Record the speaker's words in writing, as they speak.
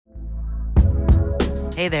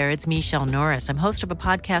Hey there, it's Michelle Norris. I'm host of a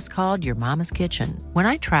podcast called Your Mama's Kitchen. When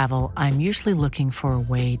I travel, I'm usually looking for a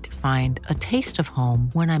way to find a taste of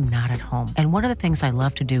home when I'm not at home. And one of the things I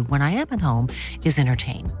love to do when I am at home is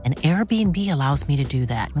entertain. And Airbnb allows me to do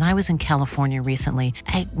that. When I was in California recently,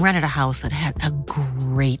 I rented a house that had a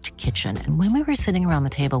great kitchen. And when we were sitting around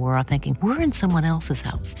the table, we were all thinking, we're in someone else's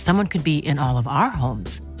house. Someone could be in all of our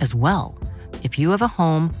homes as well. If you have a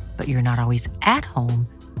home, but you're not always at home,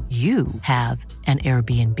 you have an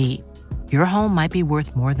Airbnb. Your home might be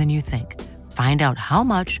worth more than you think. Find out how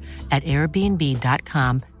much at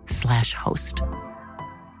airbnb.com/host.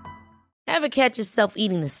 Ever catch yourself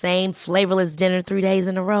eating the same flavorless dinner 3 days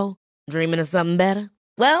in a row? Dreaming of something better?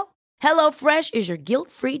 Well, HelloFresh is your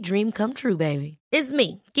guilt-free dream come true, baby. It's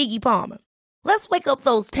me, Keke Palmer. Let's wake up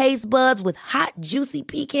those taste buds with hot, juicy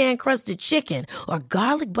pecan-crusted chicken or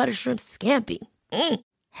garlic butter shrimp scampi.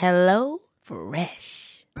 Hello Fresh.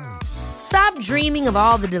 Stop dreaming of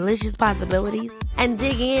all the delicious possibilities and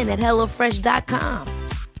dig in at HelloFresh.com.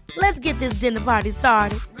 Let's get this dinner party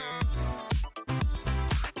started.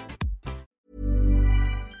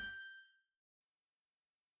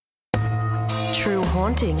 True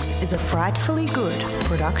Hauntings is a Frightfully Good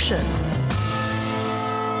production.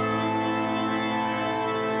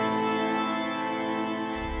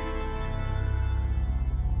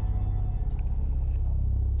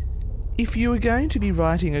 If you were going to be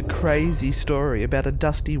writing a crazy story about a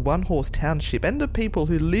dusty one-horse township and the people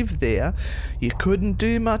who live there, you couldn't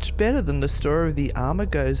do much better than the story of the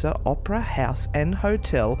Amargosa Opera House and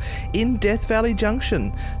Hotel in Death Valley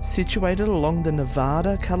Junction, situated along the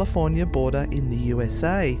Nevada-California border in the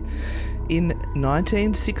USA. In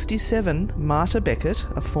 1967, Marta Beckett,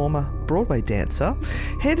 a former Broadway dancer,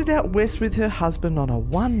 headed out west with her husband on a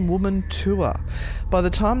one-woman tour. By the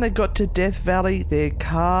time they got to Death Valley, their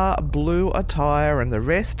car blew a tire, and the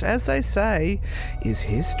rest, as they say, is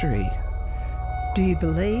history. Do you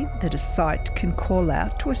believe that a site can call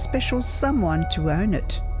out to a special someone to own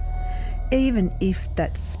it, even if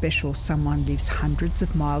that special someone lives hundreds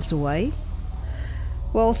of miles away?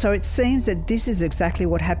 Well, so it seems that this is exactly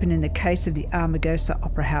what happened in the case of the Amargosa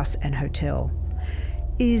Opera House and Hotel.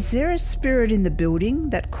 Is there a spirit in the building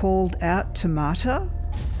that called out to Marta?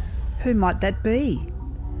 Who might that be?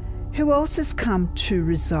 Who else has come to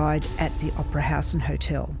reside at the Opera House and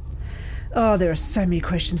Hotel? Oh, there are so many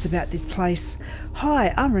questions about this place.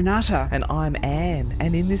 Hi, I'm Renata. And I'm Anne.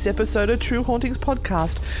 And in this episode of True Hauntings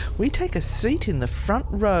podcast, we take a seat in the front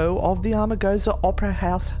row of the Amargosa Opera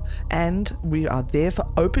House, and we are there for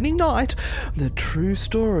opening night, the true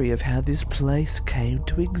story of how this place came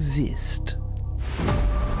to exist.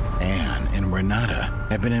 Anne and Renata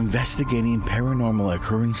have been investigating paranormal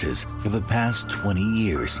occurrences for the past 20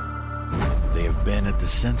 years. They have been at the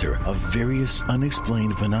center of various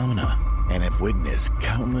unexplained phenomena and have witnessed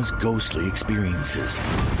countless ghostly experiences.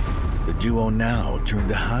 The duo now turn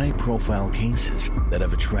to high-profile cases that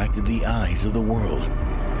have attracted the eyes of the world.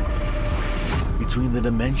 Between the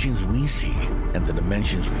dimensions we see and the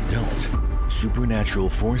dimensions we don't, supernatural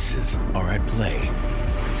forces are at play.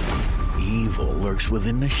 Evil lurks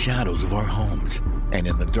within the shadows of our homes and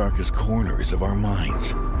in the darkest corners of our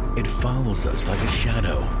minds. It follows us like a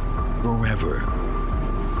shadow, forever.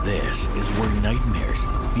 This is where nightmares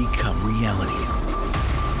become reality.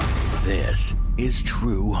 This is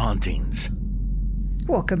True Hauntings.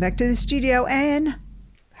 Welcome back to the studio, Anne.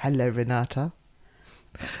 Hello, Renata.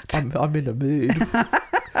 I'm in a mood.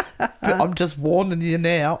 But I'm just warning you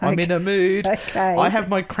now. I'm in a mood. Okay. I have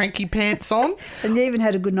my cranky pants on. And you even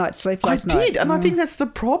had a good night's sleep last night. I did, and I think that's the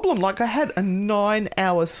problem. Like, I had a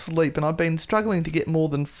 9-hour sleep, and I've been struggling to get more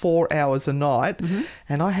than 4 hours a night. Mm-hmm.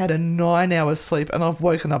 And I had a 9-hour sleep, and I've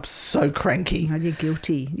woken up so cranky. Oh, you're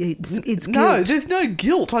guilty. It's guilt. No, there's no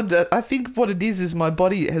guilt. I think what it is my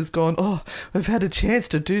body has gone, oh, we've had a chance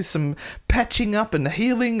to do some patching up and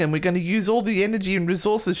healing, and we're going to use all the energy and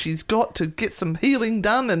resources she's got to get some healing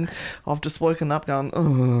done. And I've just woken up going,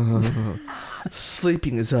 oh,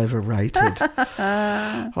 sleeping is overrated.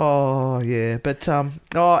 Oh, yeah. But,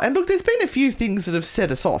 and look, there's been a few things that have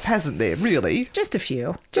set us off, hasn't there, really? Just a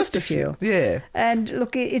few. Just a few. Yeah. And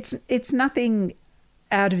look, it's nothing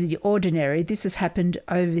out of the ordinary. This has happened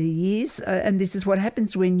over the years, and this is what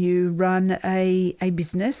happens when you run a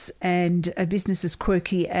business, and a business as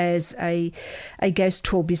quirky as a ghost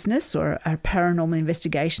tour business or a paranormal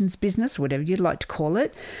investigations business, whatever you'd like to call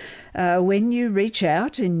it. When you reach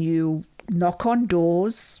out and you knock on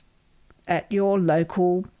doors in your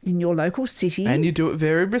local city, and you do it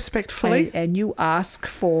very respectfully, and you ask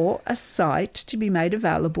for a site to be made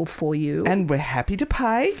available for you, and we're happy to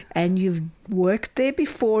pay, and you've worked there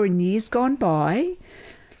before in years gone by,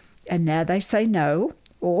 and now they say no,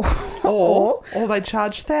 or they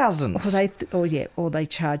charge thousands. or they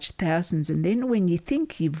charge thousands. And then when you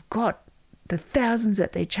think you've got the thousands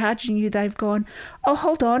that they're charging you, they've gone, oh,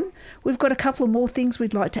 hold on, we've got a couple of more things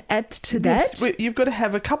we'd like to add to that. Yes, you've got to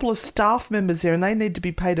have a couple of staff members there, and they need to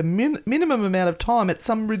be paid a minimum amount of time at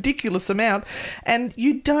some ridiculous amount, and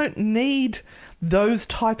you don't need those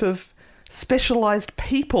type of specialised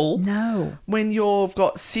people. No. When you've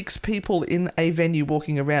got 6 people in a venue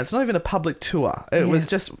walking around. It's not even a public tour. It was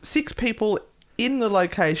just 6 people in the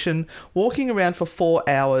location walking around for 4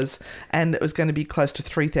 hours, and it was going to be close to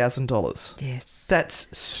 $3,000. Yes. That's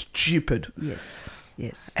stupid.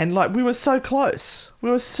 Yes. And like, we were so close. We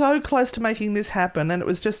were so close to making this happen, and it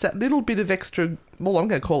was just that little bit of extra, well, I'm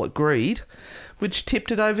going to call it greed, which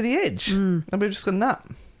tipped it over the edge. And we've just gone, nah.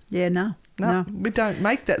 Yeah, no. We don't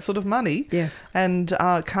make that sort of money. Yeah. And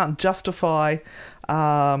can't justify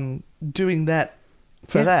doing that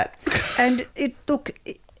for that. And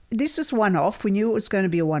this was one-off. We knew it was going to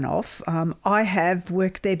be a one-off. I have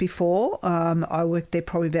worked there before. I worked there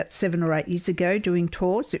probably about 7 or 8 years ago doing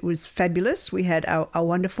tours. It was fabulous. We had a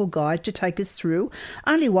wonderful guide to take us through.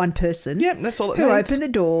 Only one person. Yep, that's all it who needs. opened the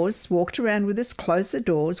doors, walked around with us, closed the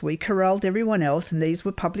doors. We corralled everyone else, and these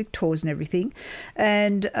were public tours and everything.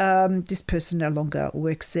 And this person no longer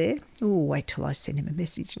works there. Oh, wait till I send him a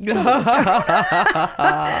message.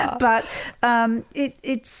 But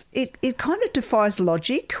it kind of defies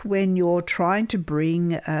logic when you're trying to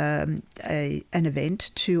bring an event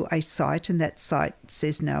to a site and that site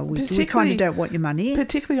says, no, we kind of don't want your money.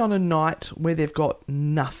 Particularly on a night where they've got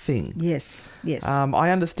nothing. Yes. I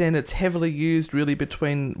understand it's heavily used really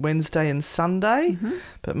between Wednesday and Sunday,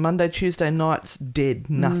 but Monday, Tuesday night's dead.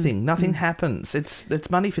 Nothing happens. It's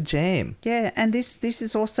money for jam. Yeah, and this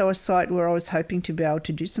is also a site where I was hoping to be able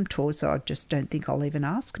to do some tours. So I just don't think I'll even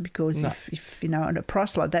ask, because if and a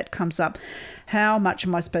price like that comes up, how much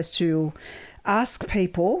am I supposed to ask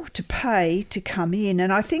people to pay to come in?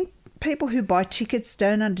 And I think people who buy tickets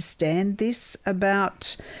don't understand this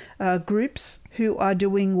about groups who are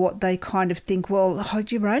doing what they kind of think, well,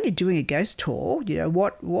 you're only doing a ghost tour,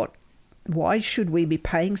 why should we be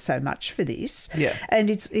paying so much for this? Yeah. And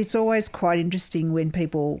it's always quite interesting when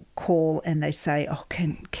people call and they say, oh,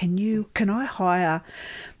 can I hire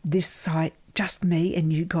this site, just me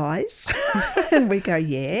and you guys? And we go,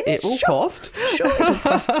 yeah. It will cost. Sure,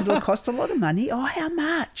 it'll cost a lot of money. Oh, how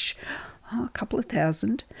much? Oh, a couple of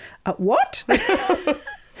thousand. What?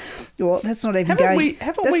 Well, that's not even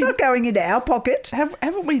not going into our pocket.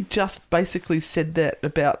 Haven't we just basically said that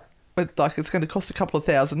about, like, it's going to cost a couple of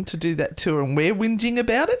 $1,000 to do that tour, and we're whinging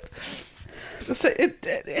about it? So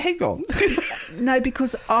hang on. No,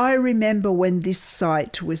 because I remember when this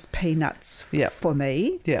site was peanuts for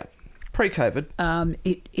me. Yeah. Pre-COVID.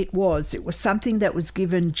 It was something that was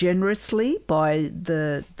given generously by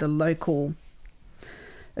the local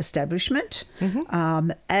establishment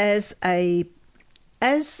as a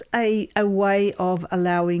way of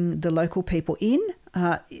allowing the local people in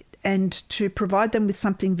and to provide them with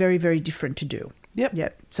something very, very different to do.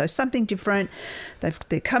 Yep. So something different.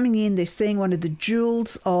 They're coming in. They're seeing one of the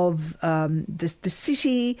jewels of the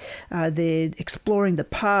city. They're exploring the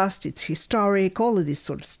past. It's historic. All of this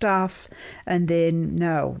sort of stuff. And then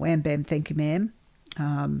wham bam, thank you, ma'am.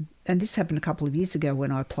 And this happened a couple of years ago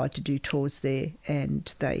when I applied to do tours there,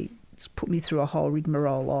 and they put me through a whole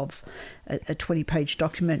rigmarole of a 20-page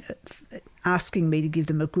document asking me to give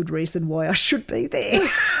them a good reason why I should be there.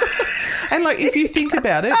 And like, if you think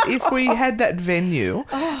about it, if we had that venue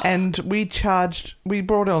and we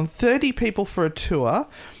brought on 30 people for a tour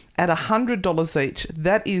at $100 each,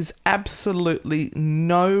 that is absolutely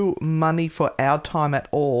no money for our time at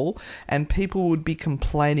all, and people would be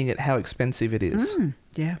complaining at how expensive it is.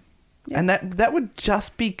 Yeah. And that would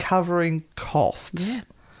just be covering costs. Yeah.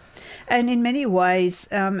 And in many ways,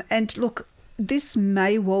 and look, this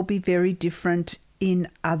may well be very different in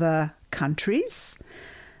other countries,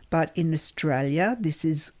 but in Australia, this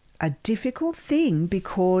is a difficult thing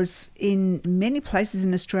because in many places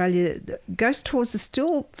in Australia, ghost tours are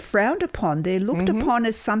still frowned upon. They're looked upon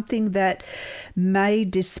as something that may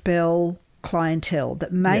dispel clientele,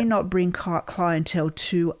 that may not bring clientele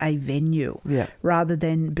to a venue rather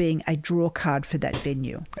than being a draw card for that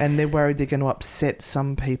venue. And they're worried they're going to upset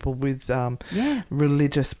some people with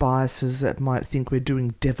religious biases that might think we're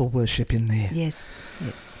doing devil worship in there. Yes.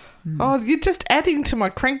 Oh, you're just adding to my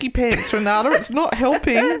cranky pants, Renata. It's not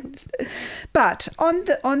helping. But on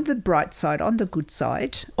the bright side, on the good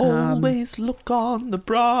side, always look on the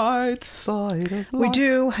bright side of life. We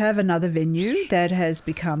do have another venue that has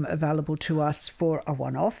become available to us for a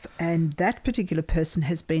one-off, and that particular person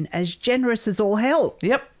has been as generous as all hell.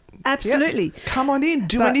 Yep. Absolutely. Yep. Come on in.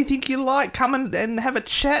 Do anything you like. Come and have a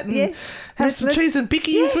chat and have some cheese and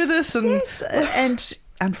bickies with us. And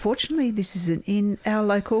unfortunately, this isn't in our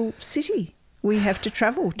local city. We have to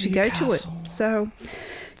travel to Newcastle. go to it. So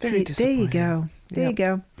Very there you go. There you Yep.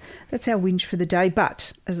 go. That's our whinge for the day.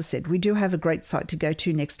 But as I said, we do have a great site to go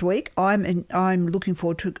to next week. I'm looking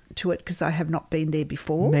forward to it because I have not been there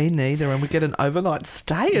before. Me neither. And we get an overnight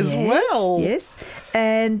stay as well. Yes.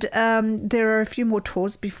 And there are a few more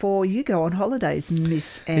tours before you go on holidays,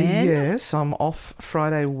 Miss Anne. Yes, I'm off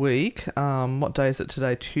Friday week. What day is it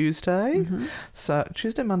today? Tuesday? Mm-hmm. So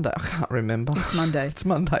Tuesday, Monday? I can't remember. It's Monday. It's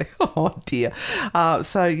Monday. Oh, dear.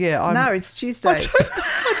 So, yeah. No, it's Tuesday.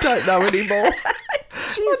 I don't know anymore.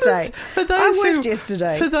 It's Tuesday. I worked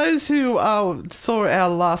yesterday. For those who saw our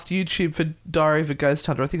last YouTube for Diary of a Ghost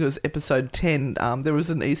Hunter, I think it was episode 10, there was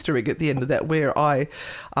an Easter egg at the end of that where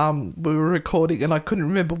we were recording and I couldn't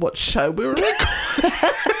remember what show we were recording.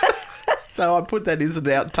 So I put that as an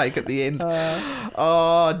outtake at the end.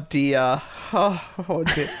 Oh, dear. Oh,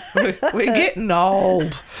 dear. We're getting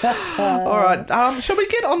old. All right. Shall we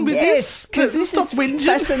get on with this? Yes, because this Stop is whinging.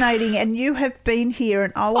 fascinating, and you have been here,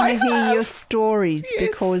 and I want to hear your stories Yes.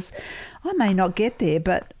 because I may not get there,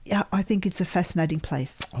 but I think it's a fascinating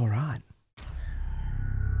place. All right.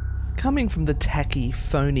 Coming from the tacky,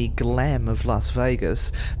 phony glam of Las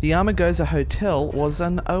Vegas, the Amargosa Hotel was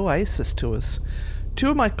an oasis to us. Two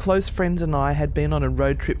of my close friends and I had been on a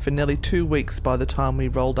road trip for nearly 2 weeks by the time we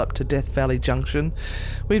rolled up to Death Valley Junction.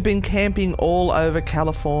 We'd been camping all over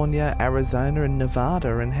California, Arizona and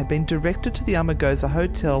Nevada and had been directed to the Amargosa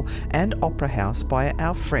Hotel and Opera House by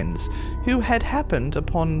our friends who had happened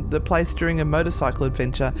upon the place during a motorcycle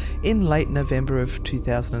adventure in late November of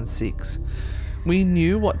 2006. We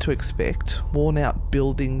knew what to expect: worn-out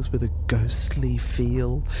buildings with a ghostly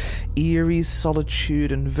feel, eerie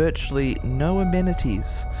solitude and virtually no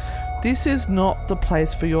amenities. This is not the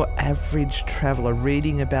place for your average traveller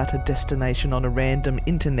reading about a destination on a random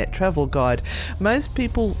internet travel guide. Most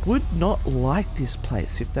people would not like this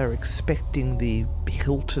place if they're expecting the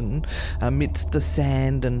Hilton amidst the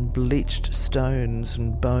sand and bleached stones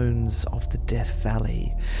and bones of the Death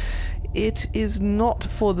Valley. It is not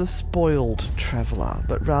for the spoiled traveller,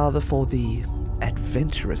 but rather for the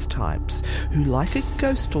adventurous types who like a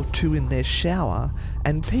ghost or two in their shower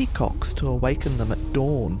and peacocks to awaken them at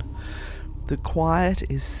dawn. The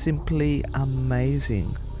quiet is simply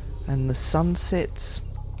amazing, and the sunsets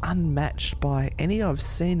unmatched by any I've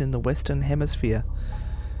seen in the Western Hemisphere.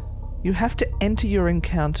 You have to enter your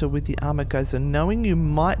encounter with the Amargosa knowing you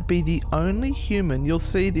might be the only human you'll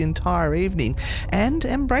see the entire evening, and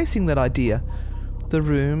embracing that idea. The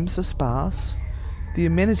rooms are sparse. The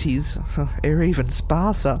amenities are even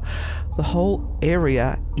sparser. The whole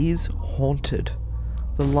area is haunted.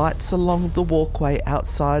 The lights along the walkway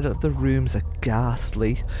outside of the rooms are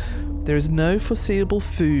ghastly. There is no foreseeable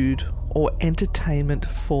food or entertainment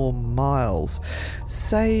for miles,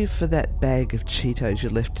 save for that bag of Cheetos you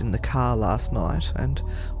left in the car last night and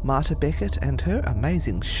Marta Beckett and her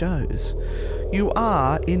amazing shows. You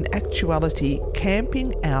are, in actuality,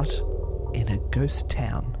 camping out in a ghost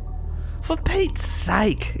town. For Pete's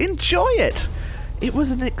sake, enjoy it! It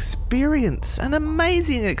was an experience, an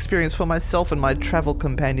amazing experience for myself and my travel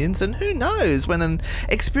companions, and who knows when an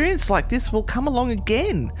experience like this will come along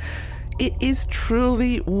again. It is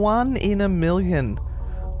truly one in a million.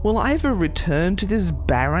 Will I ever return to this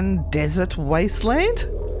barren desert wasteland?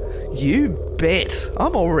 You bet.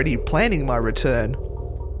 I'm already planning my return.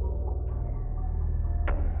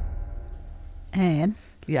 Anne,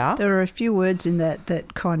 Yeah? there are a few words in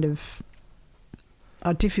that kind of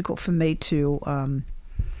are difficult for me to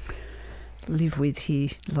live with here,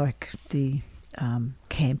 like the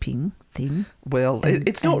camping thing. Well,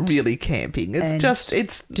 it's not really camping.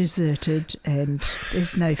 It's deserted, and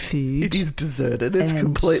there's no food. It is deserted. It's And-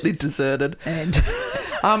 completely deserted. And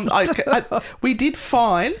We did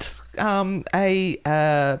find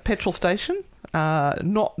a petrol station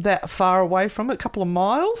not that far away from it, a couple of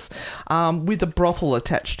miles, with a brothel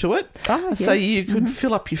attached to it. Oh, so yes. you could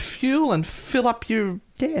fill up your fuel and fill up your...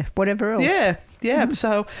 yeah, whatever else. Yeah.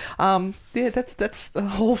 So, that's the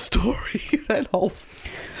whole story. That whole...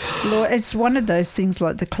 Lord, it's one of those things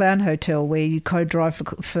like the Clown Hotel where you go drive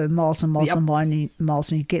for miles and miles Yep. and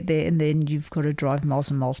miles, and you get there and then you've got to drive miles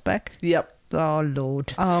and miles back. Yep. Oh,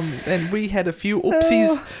 Lord. And we had a few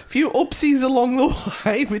oopsies along the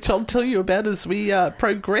way, which I'll tell you about as we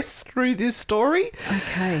progress through this story.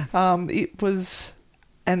 Okay. It was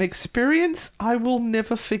an experience I will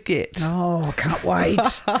never forget. Oh, I can't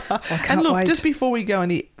wait. And look, just before we go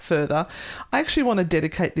any further, I actually want to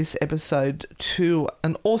dedicate this episode to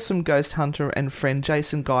an awesome ghost hunter and friend,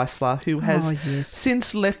 Jason Geisler, who has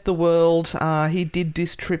since left the world. He did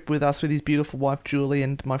this trip with us with his beautiful wife, Julie,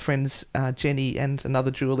 and my friends, Jenny and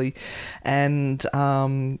another Julie. And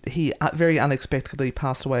he very unexpectedly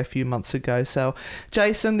passed away a few months ago. So,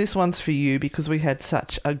 Jason, this one's for you because we had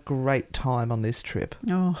such a great time on this trip.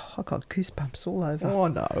 Oh, I got goosebumps all over. Oh,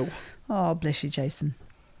 no. Oh, bless you, Jason.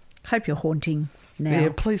 Hope you're haunting now. Yeah,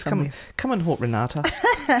 please come and haunt Renata.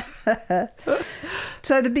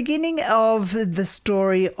 So the beginning of the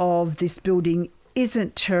story of this building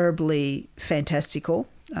isn't terribly fantastical.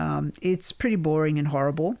 It's pretty boring and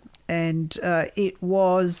horrible. And it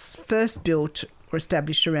was first built or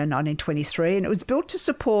established around 1923, and it was built to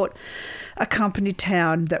support a company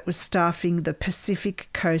town that was staffing the Pacific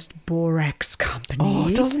Coast Borax Company. Oh,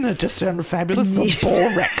 doesn't it just sound fabulous? The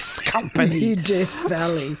Borax Company. Death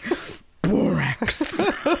Valley. Borax.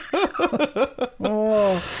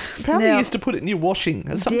 Apparently you used to put it in your washing.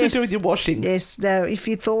 It's something to do with your washing. Yes. Now, if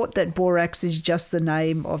you thought that borax is just the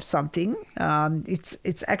name of something,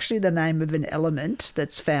 it's actually the name of an element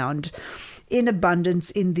that's found in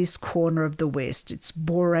abundance in this corner of the West. It's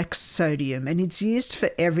borax sodium, and it's used for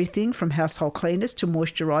everything from household cleaners to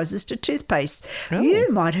moisturisers to toothpaste. Oh.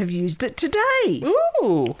 You might have used it today.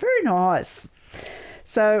 Ooh. Very nice.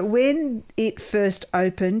 So when it first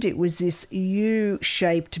opened, it was this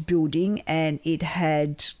U-shaped building, and it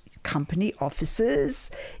had company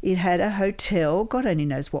offices. It had a hotel. God only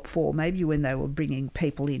knows what for. Maybe when they were bringing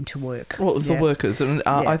people in to work. Well, it was the workers. And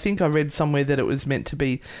I think I read somewhere that it was meant to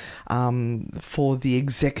be for the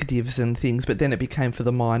executives and things, but then it became for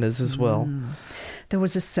the miners as well. There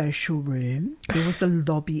was a social room, there was a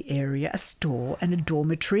lobby area, a store and a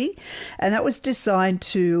dormitory, and that was designed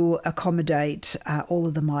to accommodate all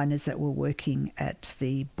of the miners that were working at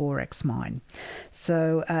the borax mine.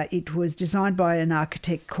 So it was designed by an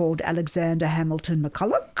architect called Alexander Hamilton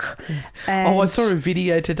McCulloch. I saw a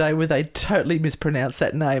video today where they totally mispronounced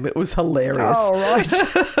that name. It was hilarious. Oh,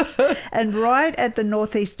 right. And right at the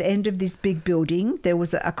northeast end of this big building, there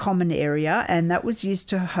was a common area, and that was used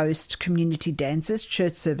to host community dances,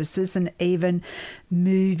 church services, and even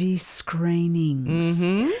movie screenings.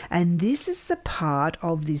 Mm-hmm. And this is the part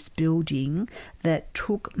of this building that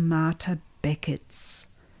took Marta Beckett's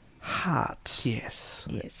heart. Yes.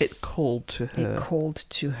 It called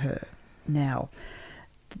to her. Now,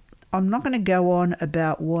 I'm not going to go on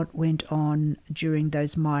about what went on during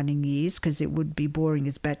those mining years because it would be boring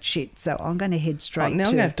as batshit. So I'm going to head straight to... Now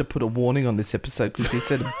I'm going to have to put a warning on this episode because you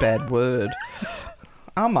said a bad word.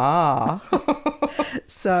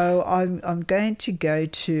 So I'm going to go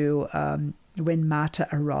to when Marta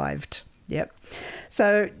arrived. Yep.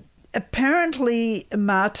 So apparently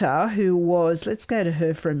Marta, who was... Let's go to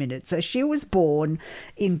her for a minute. So she was born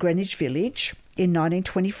in Greenwich Village in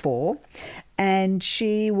 1924, and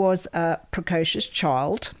she was a precocious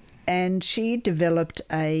child, and she developed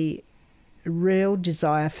a real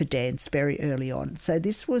desire for dance very early on. So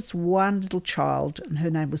this was one little child, and her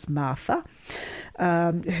name was Martha,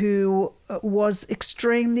 who was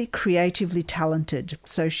extremely creatively talented.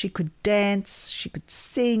 So she could dance, she could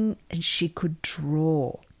sing, and she could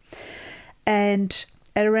draw. And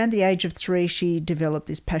at around the age of 3, she developed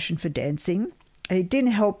this passion for dancing. It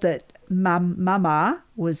didn't help that Mama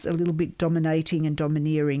was a little bit dominating and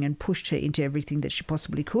domineering and pushed her into everything that she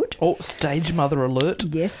possibly could. Oh, stage mother alert.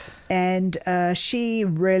 Yes. And she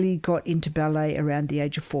really got into ballet around the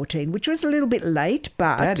age of 14, which was a little bit late,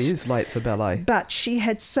 but... That is late for ballet. But she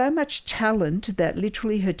had so much talent that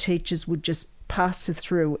literally her teachers would just pass her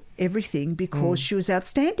through everything because she was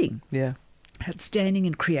outstanding. Yeah. Outstanding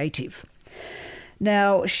and creative.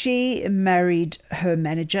 Now, she married her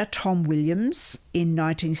manager, Tom Williams, in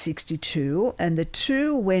 1962, and the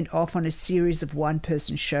two went off on a series of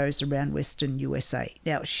one-person shows around Western USA.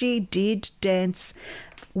 Now, she did dance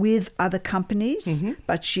with other companies,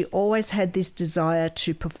 but she always had this desire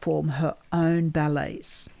to perform her own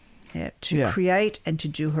ballets. To create and to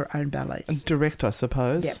do her own ballets. And direct, I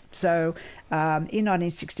suppose. Yeah. So in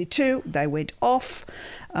 1962, they went off.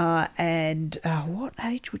 And what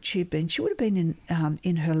age would she have been? She would have been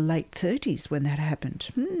in her late 30s when that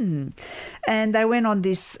happened. And they went on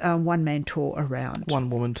this one-man tour around.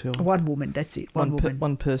 One-woman tour. One woman, that's it. One woman.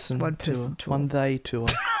 One-person tour. One-they tour.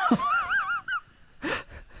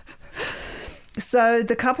 So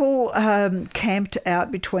the couple camped out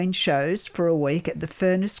between shows for a week at the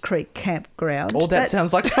Furnace Creek Campground. Oh, that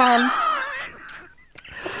sounds like fun.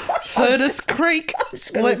 Furnace Creek.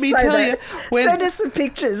 Let me tell you. Send us some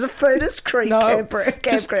pictures of Furnace Creek campground.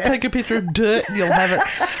 Just take a picture of dirt and you'll have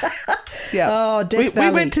it. Yeah. Oh, Death Valley.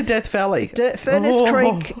 We went to Death Valley. Furnace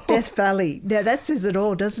Creek, Death Valley. Now, that says it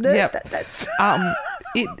all, doesn't it? Yep. That's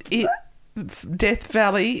Death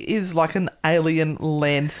Valley is like an alien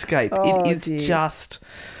landscape. Oh, it is just...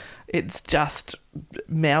 It's just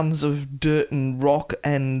mounds of dirt and rock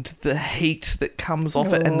and the heat that comes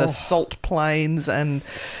off it and the salt plains and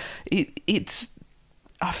it's...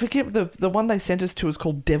 I forget the one they sent us to is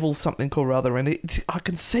called Devil's something or other, and I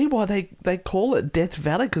can see why they call it Death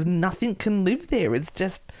Valley because nothing can live there.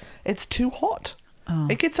 It's too hot. Oh.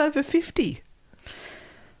 It gets over 50.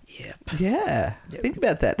 Yep. Yeah. Yep. Think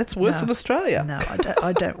about that. That's worse than Australia. No,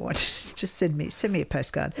 I don't want it. Just send me a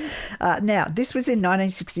postcard. Now, this was in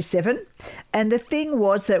 1967, and the thing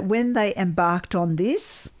was that when they embarked on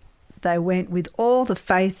this, they went with all the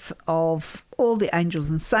faith of all the angels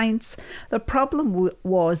and saints. The problem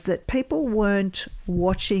was that people weren't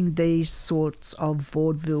watching these sorts of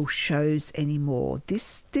vaudeville shows anymore.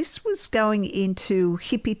 This was going into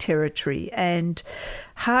hippie territory and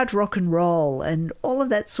hard rock and roll and all of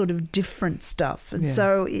that sort of different stuff. And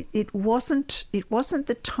so it wasn't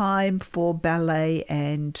the time for ballet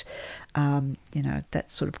and that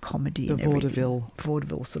sort of comedy the and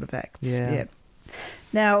vaudeville sort of acts. Yeah.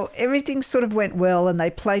 Now, everything sort of went well and they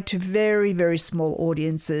played to very, very small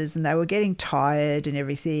audiences and they were getting tired and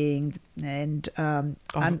everything. And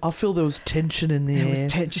I feel there was tension in the air. There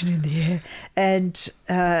was tension in the air. And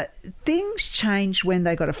things changed when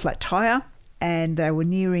they got a flat tyre and they were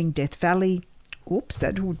nearing Death Valley. Oops,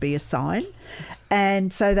 that would be a sign.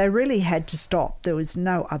 And so they really had to stop. There was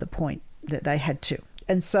no other point that they had to.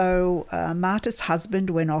 And so Marta's husband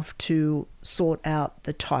went off to sort out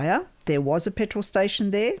the tyre. There was a petrol station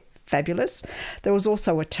there, fabulous. There was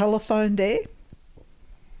also a telephone there,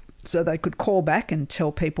 so they could call back and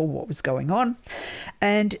tell people what was going on.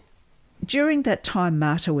 And during that time,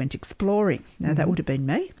 Marta went exploring. Now, that would have been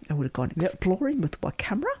me. I would have gone exploring with my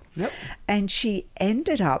camera. Yep. And she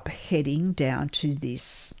ended up heading down to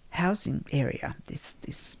this housing area,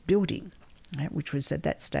 this building, which was at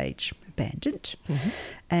that stage abandoned. Mm-hmm.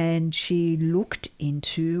 And she looked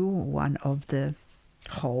into one of the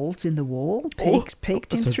holes in the wall,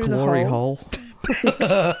 peeked in through the hole.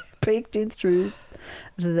 Peeked in through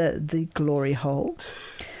the glory hole.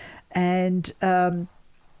 And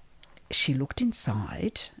she looked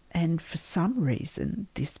inside, and for some reason,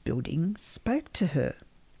 this building spoke to her.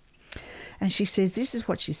 And she says, this is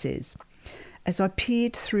what she says: as I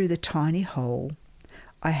peered through the tiny hole,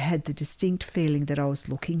 I had the distinct feeling that I was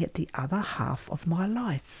looking at the other half of my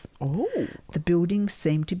life. Oh. The building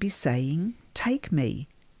seemed to be saying, take me,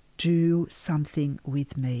 do something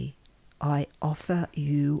with me. I offer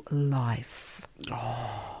you life.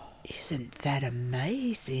 Oh. Isn't that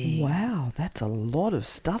amazing? Wow, that's a lot of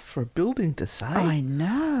stuff for a building to say. I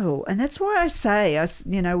know, and that's why I say,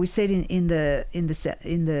 we said in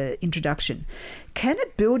the introduction, can a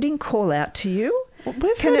building call out to you? Well,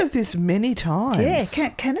 we've heard of this many times. Yeah,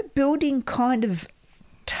 can a building kind of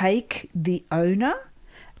take the owner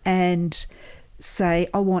and say,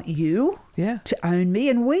 I want you to own me?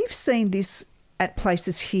 And we've seen this at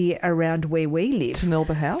places here around where we live.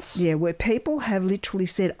 Tanelba House? Yeah, where people have literally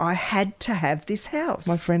said, I had to have this house.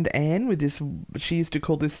 My friend Anne with this, she used to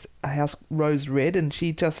call this house Rose Red, and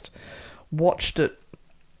she just watched it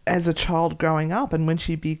as a child growing up, and when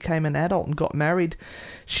she became an adult and got married,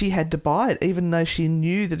 she had to buy it, even though she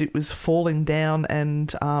knew that it was falling down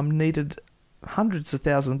and needed hundreds of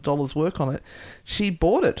thousands of dollars work on it. She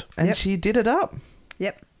bought it and she did it up.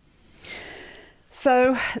 Yep.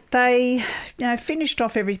 So they, finished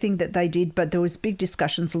off everything that they did, but there was big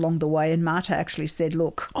discussions along the way, and Marta actually said,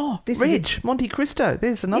 look... Oh, this is Monte Cristo.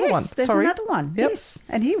 There's another one. Yes, there's another one. Yep. Yes,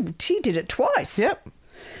 and he did it twice. Yep.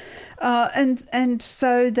 And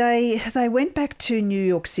so they went back to New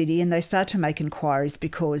York City and they started to make inquiries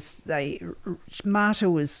because Marta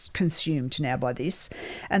was consumed now by this,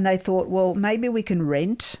 and they thought, well, maybe we can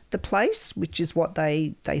rent the place, which is what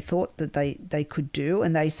they thought that they could do,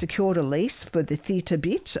 and they secured a lease for the theatre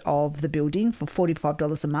bit of the building for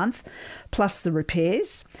 $45 a month plus the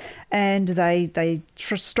repairs, and they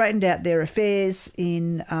straightened out their affairs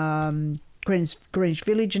in Greenwich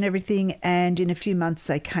Village and everything, and in a few months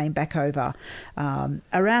they came back over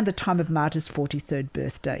around the time of Marta's 43rd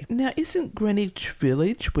birthday. Now, isn't Greenwich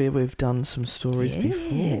Village where we've done some stories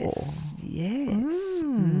before? Yes.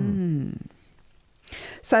 Mm.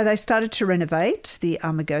 So they started to renovate the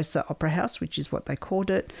Amargosa Opera House, which is what they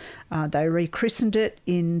called it. They rechristened it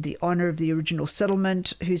in the honour of the original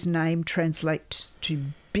settlement, whose name translates to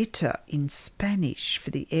bitter in Spanish for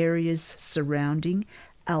the areas surrounding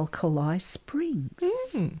Alkali Springs.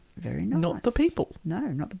 Very nice. Not the people. No,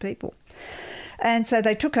 not the people. And so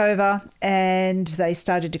they took over and they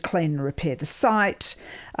started to clean and repair the site.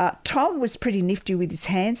 Tom was pretty nifty with his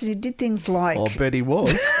hands, and he did things like... I bet he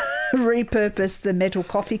was. repurpose the metal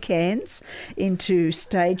coffee cans into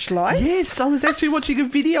stage lights. Yes, I was actually watching a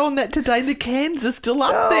video on that today. The cans are still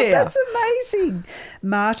up there. That's amazing.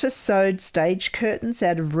 Marta sewed stage curtains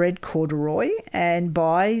out of red corduroy, and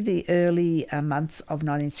by the early months of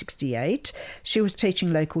 1968, she was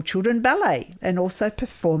teaching local children ballet and also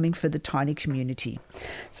performing for the tiny community.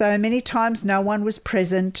 So many times no one was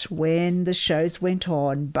present when the shows went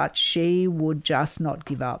on, but she would just not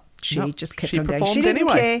give up. She just kept on going. She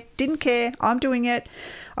didn't care. I'm doing it.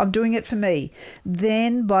 I'm doing it for me.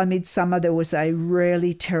 Then by midsummer, there was a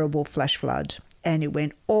really terrible flash flood, and it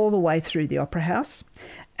went all the way through the Opera House,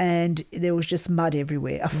 and there was just mud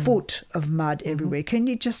everywhere, a foot of mud everywhere. Can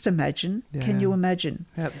you just imagine? Yeah. Can you imagine?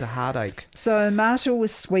 The heartache. So Marta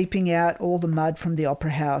was sweeping out all the mud from the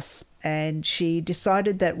Opera House, and she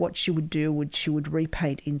decided that what she would do she would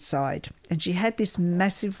repaint inside. And she had this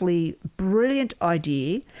massively brilliant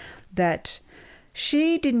idea that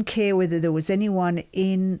she didn't care whether there was anyone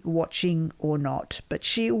in watching or not, but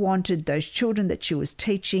she wanted those children that she was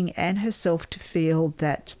teaching and herself to feel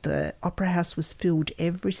that the Opera House was filled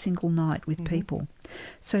every single night with people.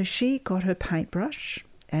 So she got her paintbrush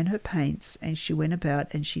and her paints, and she went about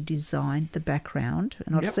and she designed the background.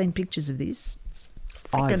 And I've seen pictures of this. It's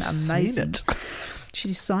freaking amazing. Seen it. She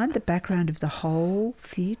designed the background of the whole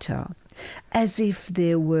theatre as if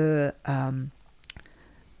there were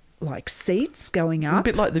like seats going up. A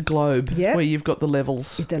bit like the Globe, where you've got the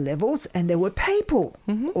levels. The levels, and there were people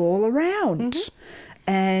all around.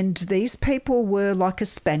 And these people were like a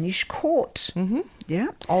Spanish court. Yeah.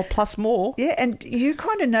 Oh, plus more. Yeah, and you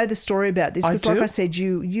kind of know the story about this because, like I said,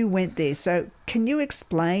 you went there. So can you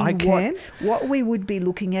explain what we would be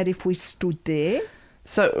looking at if we stood there?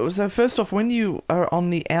 So first off, when you are on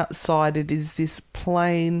the outside, it is this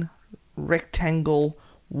plain rectangle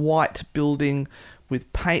white building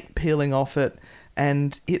with paint peeling off it,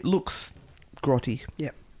 and it looks grotty.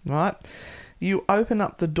 Yep. Right? You open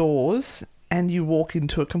up the doors and you walk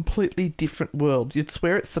into a completely different world. You'd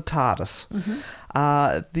swear it's the TARDIS.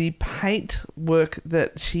 The paint work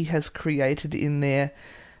that she has created in there,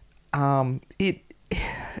 it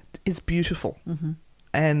is beautiful.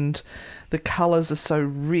 And the colours are so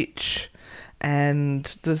rich, and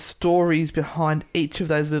the stories behind each of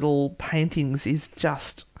those little paintings is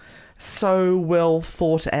just so well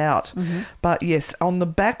thought out. But yes, on the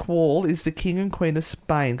back wall is the King and Queen of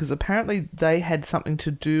Spain, because apparently they had something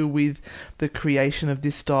to do with the creation of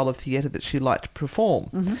this style of theatre that she liked to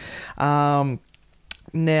perform.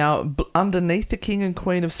 Now, underneath the King and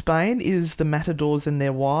Queen of Spain is the matadors and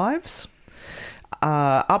their wives.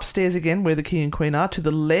 Upstairs again, where the King and Queen are, to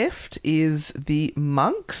the left is the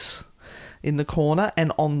monks in the corner,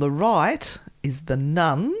 and on the right is the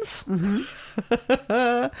nuns.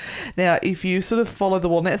 Now, if you sort of follow the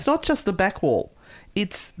wall, now it's not just the back wall,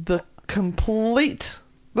 it's the complete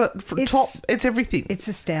top. It's everything. It's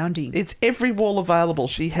astounding. It's every wall available.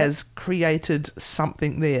 She has created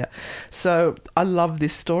something there. So I love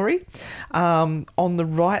this story. On the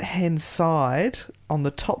right hand side, on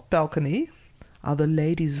the top balcony, are the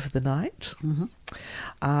ladies of the night.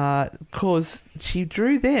 Because she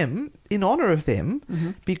drew them in honour of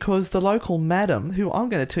them, because the local madam, who I'm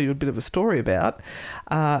going to tell you a bit of a story about,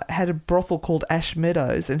 had a brothel called Ash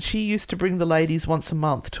Meadows, and she used to bring the ladies once a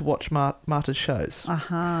month to watch Marta's shows.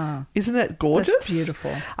 Isn't that gorgeous? That's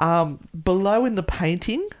beautiful. Below in the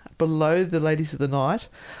painting, below the ladies of the night,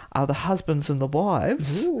 are the husbands and the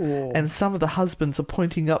wives. Ooh. And some of the husbands are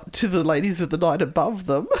pointing up to the ladies of the night above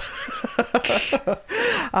them.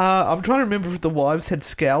 I'm trying to remember if the wives had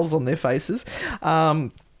scowls on their faces.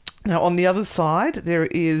 Now, on the other side, there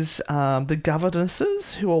is the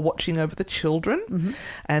governesses who are watching over the children.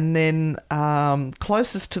 And then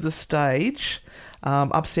closest to the stage,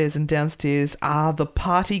 upstairs and downstairs, are the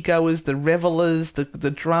party goers, the revelers,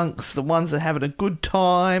 the drunks, the ones that are having a good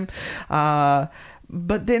time.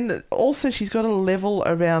 But then also she's got a level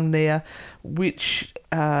around there which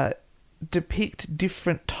depict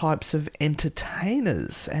different types of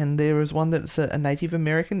entertainers, and there is one that's a Native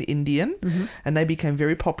American Indian, and they became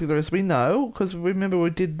very popular, as we know, because remember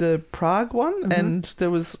we did the Prague one, and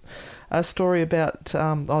there was a story about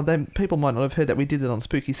people might not have heard that we did it on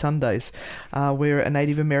Spooky Sundays, where a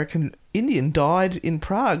Native American Indian died in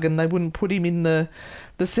Prague, and they wouldn't put him in the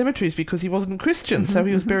cemeteries because he wasn't Christian, so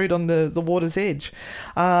he was buried on the water's edge.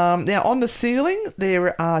 Now, on the ceiling,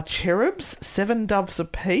 there are cherubs, 7 doves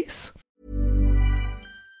apiece.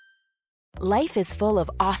 Life is full of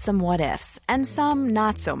awesome what-ifs, and some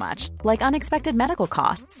not so much, like unexpected medical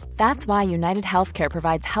costs. That's why United Healthcare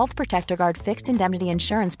provides Health Protector Guard fixed indemnity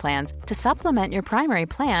insurance plans to supplement your primary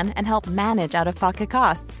plan and help manage out-of-pocket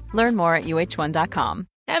costs. Learn more at uh1.com.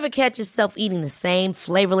 Ever catch yourself eating the same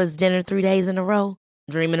flavorless dinner 3 days in a row?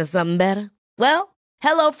 Dreaming of something better? Well,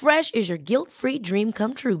 HelloFresh is your guilt-free dream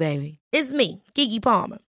come true, baby. It's me, Keke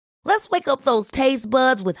Palmer. Let's wake up those taste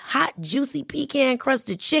buds with hot, juicy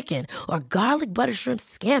pecan-crusted chicken or garlic butter shrimp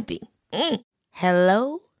scampi.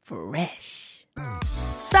 Hello Fresh.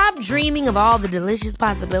 Stop dreaming of all the delicious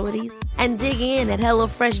possibilities and dig in at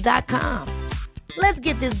HelloFresh.com. Let's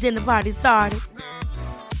get this dinner party started.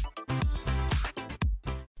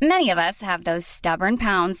 Many of us have those stubborn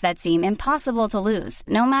pounds that seem impossible to lose,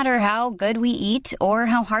 no matter how good we eat or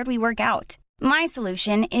how hard we work out. My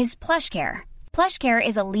solution is PlushCare. PlushCare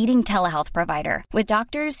is a leading telehealth provider with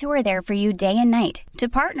doctors who are there for you day and night to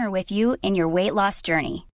partner with you in your weight loss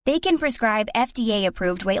journey. They can prescribe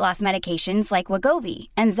FDA-approved weight loss medications like Wegovy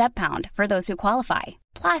and Zepbound for those who qualify.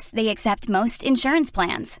 Plus, they accept most insurance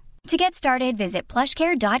plans. To get started, visit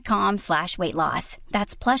plushcare.com/weightloss.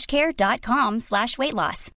 That's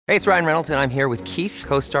plushcare.com/weightloss. Hey, it's Ryan Reynolds, and I'm here with Keith,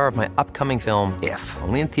 co-star of my upcoming film, If,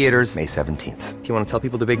 only in theaters May 17th. Do you want to tell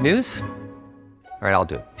people the big news? All right, I'll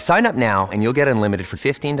do it. Sign up now and you'll get unlimited for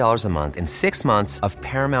 $15 a month and 6 months of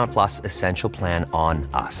Paramount Plus Essential Plan on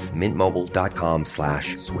us.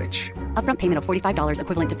 MintMobile.com/switch. Upfront payment of $45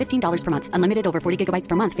 equivalent to $15 per month. Unlimited over 40 gigabytes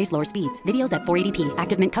per month. Face lower speeds. Videos at 480p.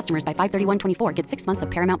 Active Mint customers by 531.24 get 6 months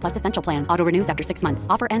of Paramount Plus Essential Plan. Auto renews after 6 months.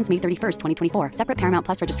 Offer ends May 31st, 2024. Separate Paramount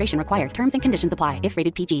Plus registration required. Terms and conditions apply if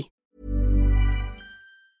rated PG.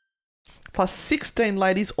 Plus 16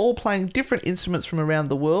 ladies, all playing different instruments from around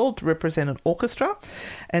the world to represent an orchestra.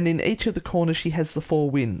 And in each of the corners, she has the 4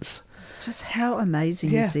 winds. Just how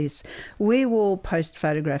amazing is this? We will post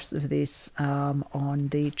photographs of this on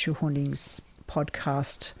the True Hauntings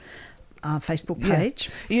podcast Facebook page.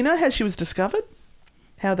 Yeah. You know how she was discovered?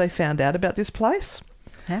 How they found out about this place?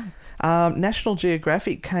 How? National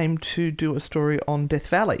Geographic came to do a story on Death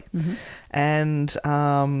Valley, and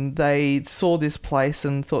they saw this place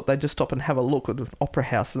and thought they'd just stop and have a look at an opera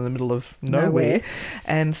house in the middle of nowhere.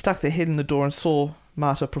 And stuck their head in the door and saw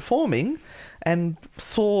Marta performing and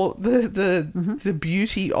saw the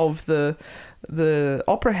beauty of the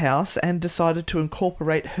opera house and decided to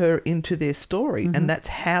incorporate her into their story. And that's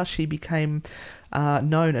how she became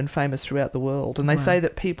known and famous throughout the world. And they say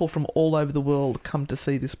that people from all over the world come to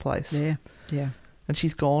see this place. Yeah. And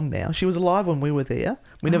she's gone now. She was alive when we were there.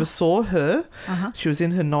 We never saw her. She was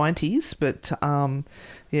in her 90s, but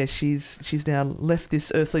she's now left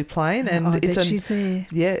this earthly plane. And she's there.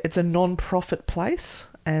 Yeah, it's a non-profit place,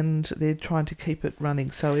 and they're trying to keep it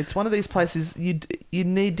running. So it's one of these places you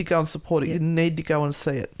need to go and support it. You need to go and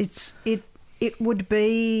see it. It would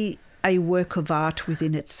be a work of art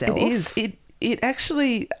within itself. It is. It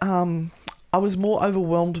actually, I was more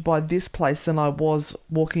overwhelmed by this place than I was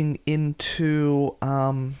walking into,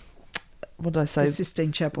 what did I say? The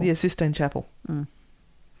Sistine Chapel. Yeah, Sistine Chapel.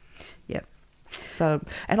 Yep. So,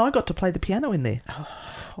 and I got to play the piano in there.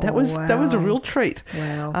 That was a real treat.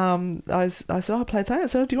 Wow. I said, I play piano. I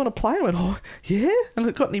said, do you want to play? And I went, yeah. And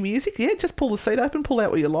it got any music? Yeah, just pull the seat open, pull out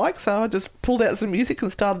what you like. So I just pulled out some music and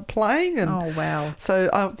started playing. And wow. So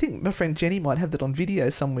I think my friend Jenny might have that on video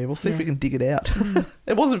somewhere. We'll see if we can dig it out.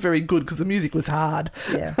 It wasn't very good because the music was hard.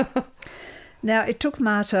 Yeah. Now, it took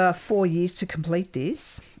Marta 4 years to complete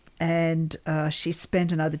this, and she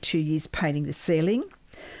spent another 2 years painting the ceiling.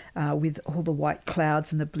 With all the white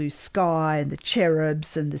clouds and the blue sky and the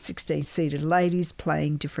cherubs and the 16-seated ladies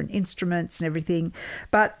playing different instruments and everything.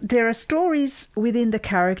 But there are stories within the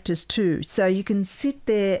characters too. So you can sit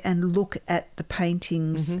there and look at the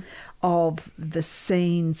paintings of the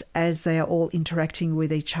scenes as they are all interacting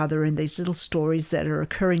with each other, and these little stories that are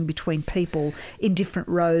occurring between people in different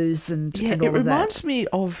rows and all of that. It reminds me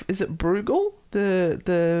of, is it Bruegel?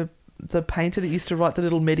 The painter that used to write the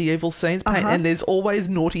little medieval scenes, and there's always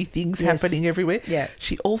naughty things happening everywhere. Yeah.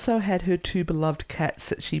 She also had her 2 beloved cats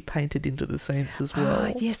that she painted into the scenes as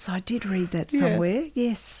well. Yes, I did read that somewhere.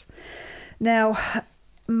 Yes. Now,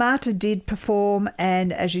 Marta did perform,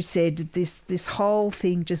 and as you said, this whole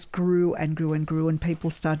thing just grew and grew and grew, and people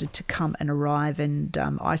started to come and arrive, and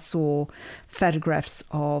I saw photographs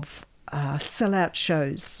of sellout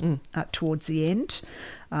shows towards the end,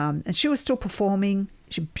 and she was still performing.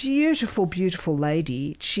 She's a beautiful, beautiful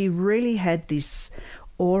lady. She really had this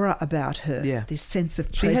aura about her. Yeah. This sense of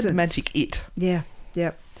She presence. had magic it. Yeah,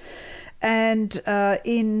 yeah. And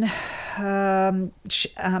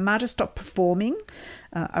Marta stopped performing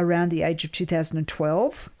around the age of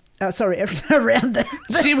 2012. Around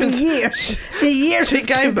the year. She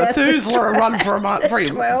gave Methuselah a run for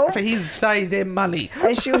their money.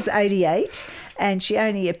 And she was 88, and she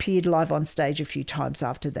only appeared live on stage a few times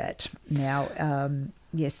after that. Now,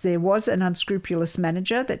 yes, there was an unscrupulous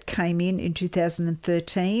manager that came in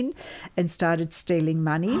 2013 and started stealing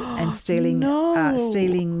money and stealing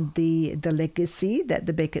the legacy that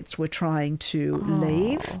the Becketts were trying to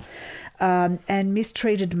leave. And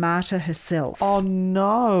mistreated Marta herself. Oh,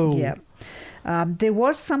 no. Yeah. There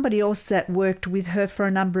was somebody else that worked with her for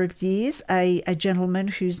a number of years, a gentleman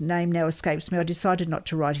whose name now escapes me. I decided not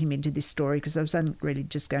to write him into this story because I was only really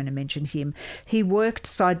just going to mention him. He worked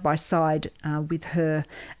side by side with her,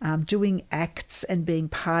 doing acts and being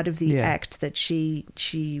part of the act that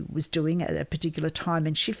she was doing at a particular time.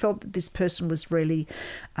 And she felt that this person was really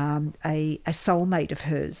a soulmate of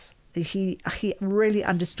hers. He really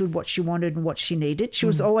understood what she wanted and what she needed. She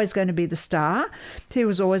was always going to be the star. He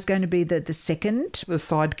was always going to be the second. The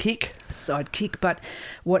sidekick. But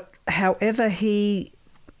however he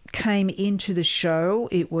came into the show,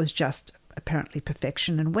 it was just apparently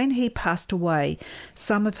perfection. And when he passed away,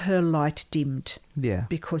 some of her light dimmed. Yeah.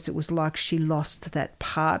 Because it was like she lost that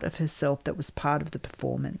part of herself that was part of the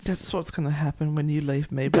performance. That's what's going to happen when you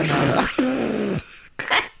leave me, Bernarda.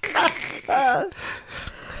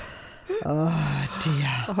 Oh,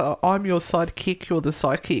 dear. I'm your sidekick, you're the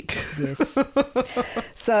psychic. Yes.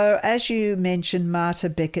 So, as you mentioned, Marta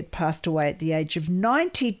Beckett passed away at the age of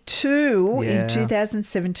 92 in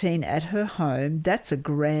 2017 at her home. That's a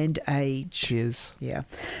grand age. Cheers. Yeah.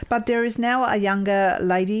 But there is now a younger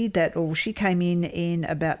lady she came in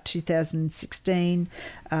about 2016,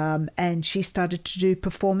 and she started to do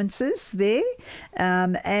performances there.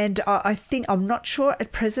 And I think, I'm not sure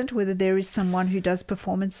at present whether there is someone who does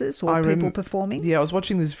performances or people performing. Yeah, I was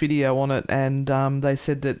watching this video on it, and they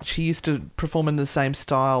said that she used to perform in the same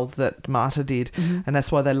style that Marta did, and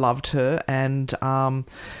that's why they loved her. And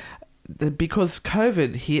because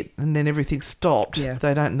COVID hit and then everything stopped,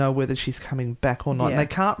 they don't know whether she's coming back or not. Yeah. And they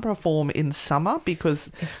can't perform in summer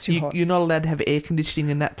because you're not allowed to have air conditioning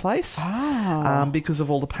in that place because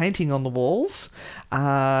of all the painting on the walls.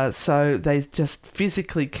 So they just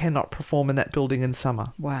physically cannot perform in that building in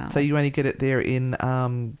summer. Wow. So you only get it there in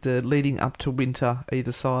the leading up to winter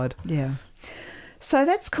either side. Yeah. So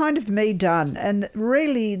that's kind of me done. And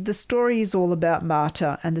really the story is all about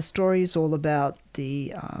Marta, and the story is all about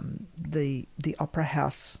the opera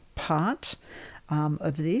house part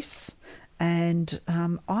of this. And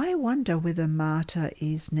I wonder whether Marta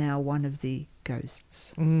is now one of the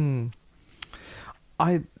ghosts.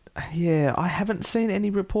 I haven't seen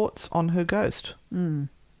any reports on her ghost,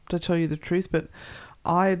 to tell you the truth, but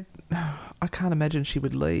I can't imagine she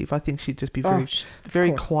would leave. I think she'd just be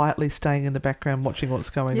very quietly staying in the background watching what's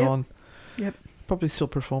going on. Yep. Probably still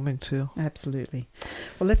performing too. Absolutely.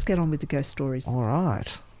 Well, let's get on with the ghost stories. All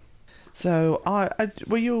right. So,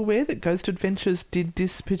 were you aware that Ghost Adventures did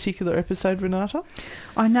this particular episode, Renata?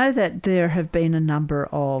 I know that there have been a number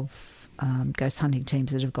of ghost hunting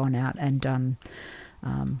teams that have gone out and done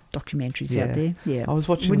documentaries out there. Yeah, I was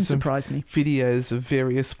watching Wouldn't some surprise me. videos of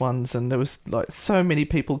various ones, and there was like so many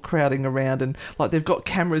people crowding around, and like they've got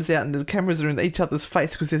cameras out, and the cameras are in each other's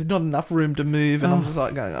face because there's not enough room to move, and I'm just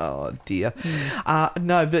like going, oh dear.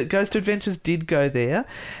 No, but Ghost Adventures did go there,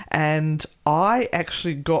 and I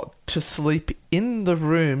actually got to sleep in the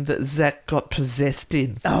room that Zach got possessed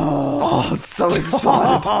in. Oh, so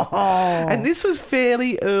excited. And this was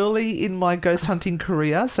fairly early in my ghost hunting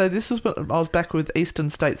career. So this was when I was back with Eastern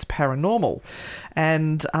States Paranormal.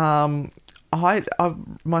 And my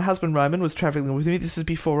husband Roman was travelling with me. This is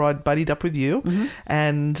before I'd buddied up with you.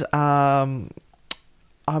 And I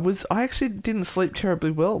actually didn't sleep terribly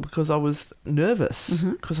well because I was nervous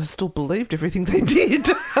because I still believed everything they did.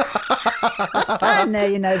 Now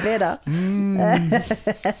you know better.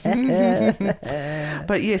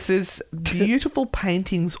 But yes, there's beautiful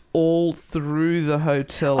paintings all through the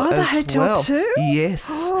hotel as well. The hotel too? Yes.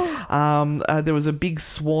 There was a big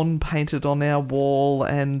swan painted on our wall,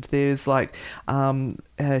 and there's like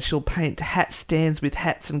she'll paint hat stands with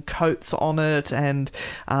hats and coats on it, and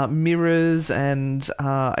mirrors, and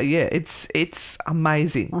it's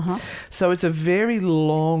amazing. So it's a very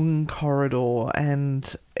long corridor,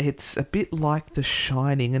 and it's a bit like The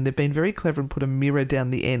Shining, and they've been very clever and put a mirror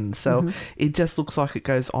down the end, so it just looks like it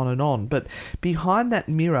goes on and on. But behind that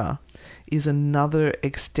mirror is another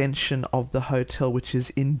extension of the hotel, which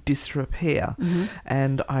is in disrepair,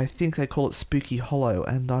 and I think they call it Spooky Hollow,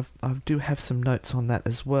 and I do have some notes on that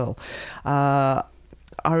as well.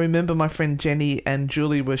 I remember my friend Jenny and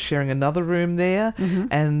Julie were sharing another room there,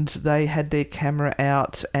 and they had their camera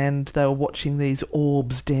out and they were watching these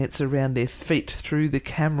orbs dance around their feet through the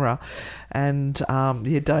camera. And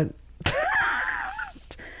don't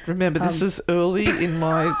remember, this is early in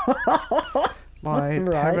my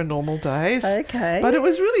paranormal days. Okay. But it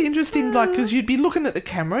was really interesting, like, because you'd be looking at the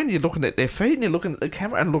camera and you're looking at their feet and you're looking at the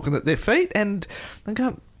camera and looking at their feet and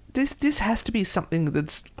going, this has to be something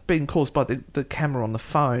that's been caused by the camera on the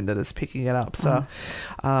phone that is picking it up. So,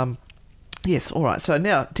 yes, all right. So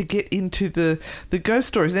now to get into the ghost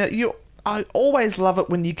stories. Now, I always love it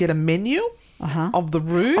when you get a menu of the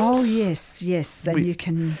rooms. Oh, yes. And you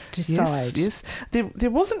can decide. Yes.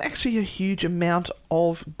 There wasn't actually a huge amount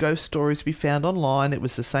of ghost stories to be found online. It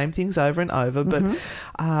was the same things over and over. But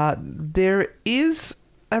there is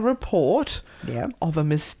a report of a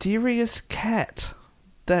mysterious cat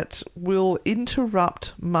that will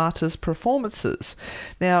interrupt Marta's performances.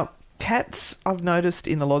 Now, cats, I've noticed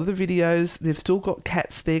in a lot of the videos, they've still got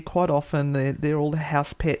cats there quite often. They're all the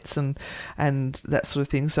house pets and that sort of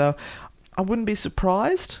thing. So I wouldn't be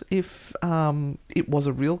surprised if it was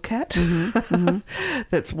a real cat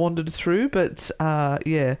that's wandered through. But,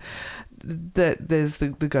 there's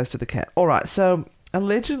the ghost of the cat. All right, so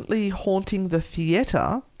allegedly haunting the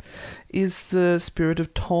theatre is the spirit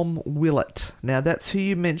of Tom Willett. Now, that's who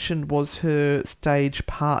you mentioned was her stage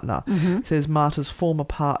partner. Says Marta's former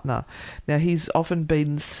partner. Now, he's often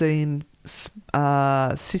been seen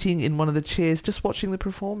sitting in one of the chairs just watching the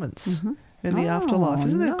performance in the afterlife.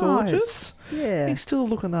 Isn't that gorgeous? Yeah. He's still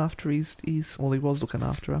looking after he was looking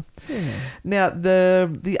after her. Yeah. Now,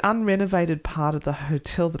 the unrenovated part of the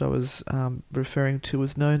hotel that I was referring to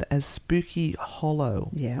was known as Spooky Hollow.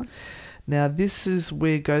 Yeah. Now, this is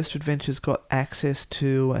where Ghost Adventures got access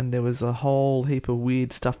to, and there was a whole heap of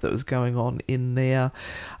weird stuff that was going on in there.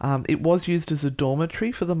 It was used as a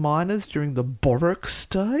dormitory for the miners during the Borax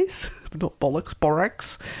days, not Bollocks,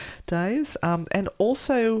 Borax days, and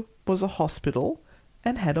also was a hospital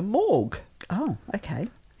and had a morgue. Oh, okay.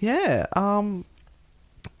 Yeah,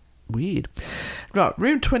 weird. Right,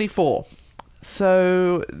 room 24.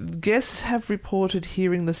 So, guests have reported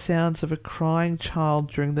hearing the sounds of a crying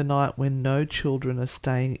child during the night when no children are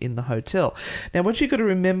staying in the hotel. Now, what you've got to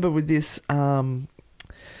remember with this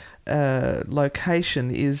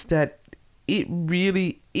location is that it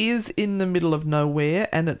really is in the middle of nowhere,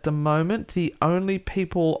 and at the moment, the only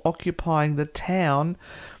people occupying the town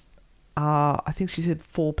are, I think she said,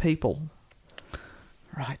 4 people.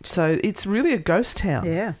 Right. So, it's really a ghost town.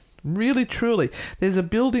 Yeah. Really, truly. There's a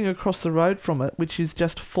building across the road from it, which is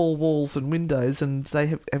just 4 walls and windows, and they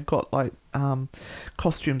have got like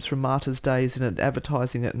costumes from Marta's days in it,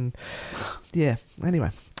 advertising it, and yeah.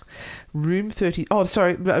 Anyway, room 24.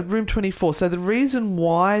 So the reason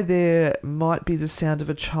why there might be the sound of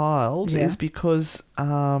a child is because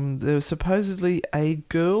there was supposedly a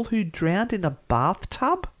girl who drowned in a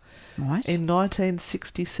bathtub in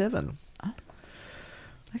 1967.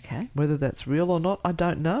 Okay. Whether that's real or not, I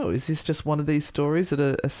don't know. Is this just one of these stories that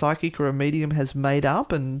a psychic or a medium has made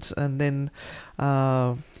up and then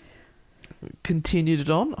continued it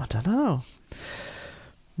on? I don't know.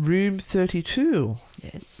 Room 32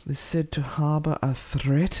 is said to harbour a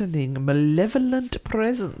threatening, malevolent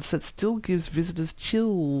presence that still gives visitors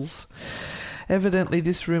chills. Evidently,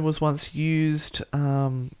 this room was once used,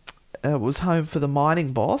 was home for the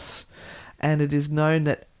mining boss, and it is known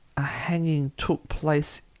that a hanging took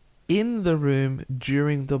place in the room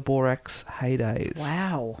during the Borax heydays.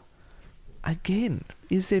 Wow. Again,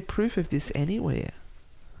 is there proof of this anywhere?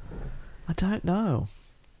 I don't know.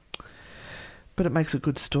 But it makes a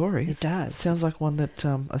good story. It does. Sounds like one that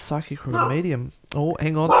a psychic or a medium... Oh,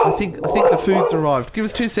 hang on. I think the food's arrived. Give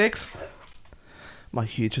us 2 secs. My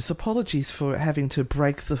hugest apologies for having to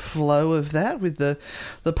break the flow of that with the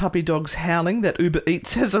puppy dogs howling that Uber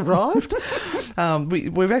Eats has arrived.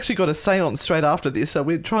 We've actually got a seance straight after this, so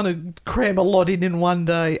we're trying to cram a lot in one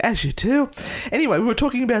day, as you do. Anyway, we were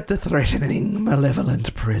talking about the threatening,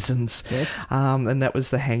 malevolent presence. Yes. And that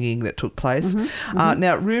was the hanging that took place.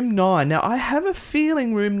 Now, room 9. Now, I have a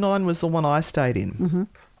feeling room 9 was the one I stayed in.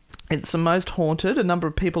 It's the most haunted. A number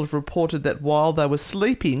of people have reported that while they were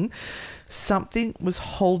sleeping, something was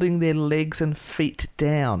holding their legs and feet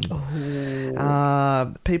down.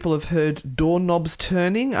 People have heard doorknobs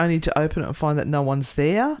turning, only to open it and find that no one's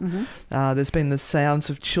there. There's been the sounds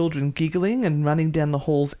of children giggling and running down the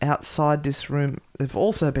halls outside this room. They've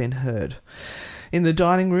also been heard. In the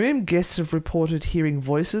dining room, guests have reported hearing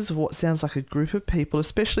voices of what sounds like a group of people,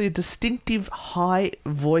 especially a distinctive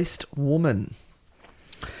high-voiced woman.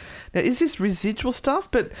 Now, is this residual stuff?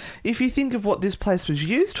 But if you think of what this place was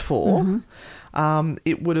used for,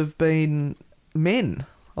 it would have been men,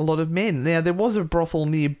 a lot of men. Now, there was a brothel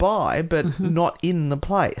nearby, but not in the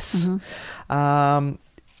place.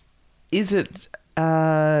 Is it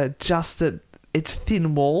just that it's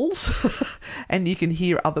thin walls and you can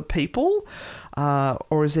hear other people?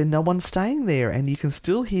 Or is there no one staying there and you can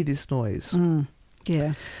still hear this noise?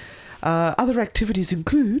 Yeah. Other activities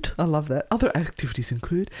include, I love that, other activities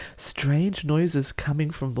include strange noises coming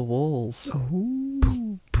from the walls. Boom,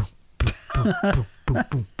 boom, boom, boom, boom,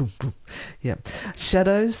 boom, boom, boom. Yeah.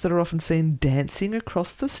 Shadows that are often seen dancing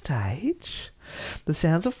across the stage. The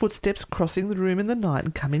sounds of footsteps crossing the room in the night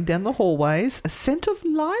and coming down the hallways. A scent of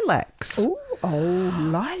lilacs.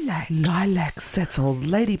 Lilacs. Lilacs, that's old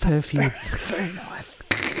lady perfume. Very nice.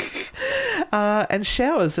 And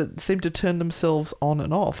showers that seem to turn themselves on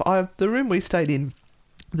and off. The room we stayed in,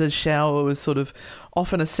 the shower was sort of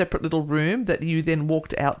off in a separate little room that you then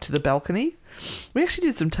walked out to the balcony. We actually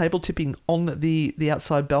did some table tipping on the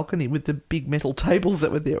outside balcony with the big metal tables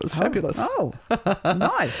that were there. It was fabulous. Oh,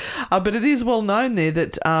 nice. But it is well known there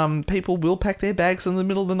that people will pack their bags in the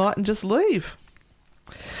middle of the night and just leave.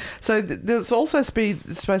 So there's also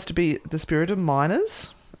supposed to be the spirit of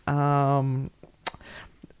miners.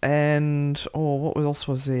 And what else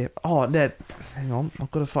was there? Oh, now, hang on.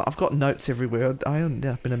 I've got notes everywhere. I end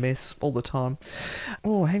up in a mess all the time.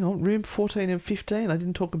 Oh, hang on. Room 14 and 15. I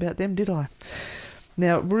didn't talk about them, did I?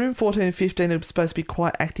 Now, room 14 and 15 are supposed to be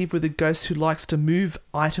quite active with a ghost who likes to move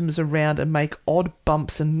items around and make odd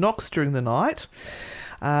bumps and knocks during the night.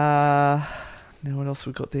 Now, what else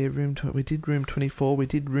we got there? We did room 24. We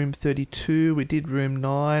did room 32. We did room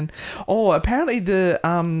 9. Oh, apparently the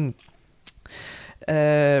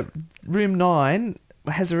room 9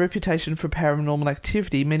 has a reputation for paranormal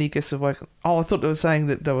activity. Many guests have woken... Oh, I thought they were saying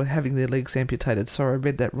that they were having their legs amputated. Sorry, I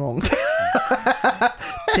read that wrong.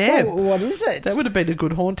 Damn. What is it? That would have been a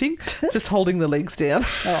good haunting. Just holding the legs down.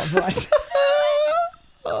 Oh, right.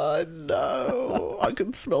 Oh, no. I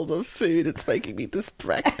can smell the food. It's making me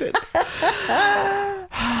distracted.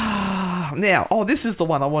 Now, this is the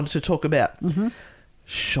one I wanted to talk about.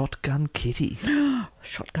 Shotgun Kitty.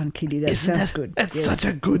 Shotgun Kitty, that sounds good. That's such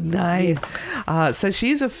a good name. Yes. So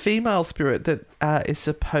she is a female spirit that is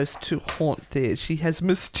supposed to haunt there. She has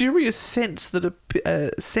mysterious scents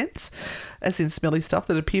scents, as in smelly stuff,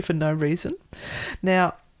 that appear for no reason.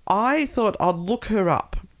 Now, I thought I'd look her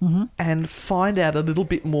up and find out a little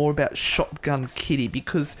bit more about Shotgun Kitty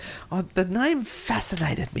because the name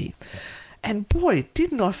fascinated me. And boy,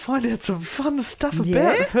 didn't I find out some fun stuff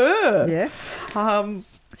about her. Yeah.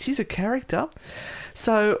 She's a character.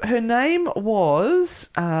 So her name was,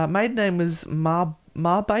 maiden name was Ma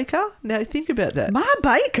Baker. Now think about that. Ma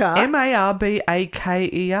Baker?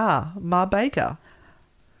 Marbaker. Ma Baker.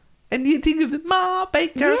 And you think of the Ma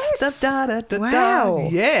Baker. Yes. Wow.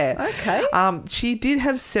 Yeah. Okay. She did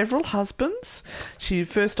have several husbands. She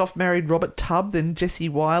first off married Robert Tubb, then Jesse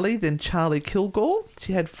Wiley, then Charlie Kilgore.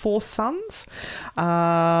 She had 4 sons.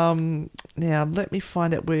 Now, let me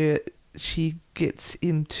find out where she gets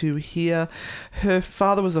into here. Her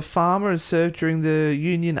father was a farmer and served during the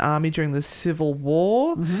Union Army during the Civil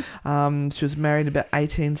War. She was married about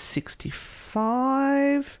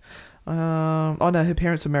 1865. Her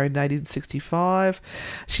parents were married in 1865.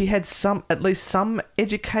 She had at least some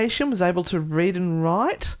education, was able to read and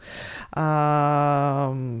write.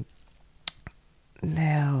 Now,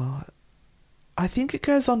 I think it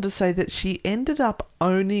goes on to say that she ended up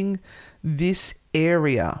owning this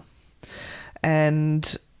area,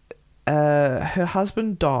 and her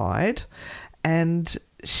husband died, and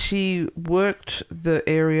she worked the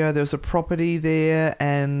area. There was a property there,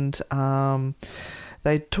 and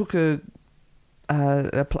they took a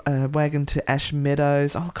wagon to Ash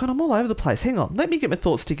Meadows. Oh, God, I'm all over the place. Hang on. Let me get my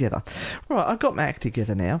thoughts together. Right, I've got my act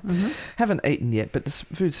together now. Haven't eaten yet, but this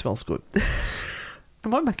food smells good.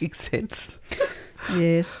 Am I making sense?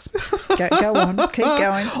 Yes. Go on. Keep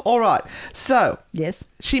going. All right. So. Yes.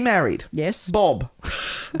 She married. Yes. Bob.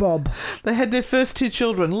 Bob. They had their first two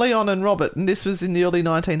children, Leon and Robert, and this was in the early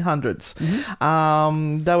 1900s.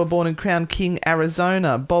 They were born in Crown King,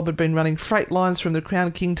 Arizona. Bob had been running freight lines from the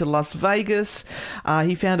Crown King to Las Vegas.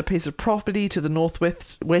 He found a piece of property to the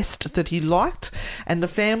northwest that he liked, and the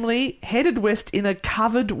family headed west in a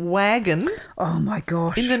covered wagon. Oh, my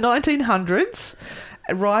gosh. In the 1900s.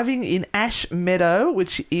 Arriving in Ash Meadow,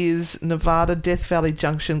 which is Nevada, Death Valley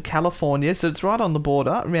Junction, California. So it's right on the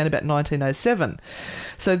border, around about 1907.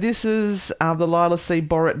 So this is the Lila C.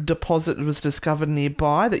 Borat deposit was discovered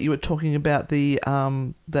nearby that you were talking about, the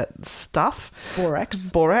that stuff.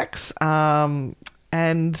 Borax.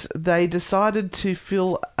 And they decided to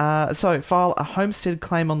file a homestead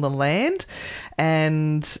claim on the land,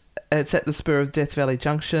 and it's at the spur of Death Valley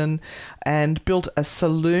Junction, and built a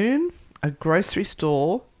saloon, a grocery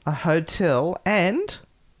store, a hotel, and...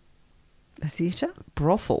 A theatre?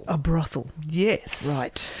 Brothel. A brothel. Yes.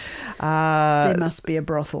 Right. There must be a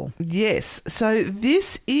brothel. Yes. So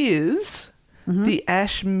this is the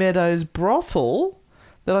Ash Meadows brothel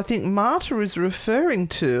that I think Marta is referring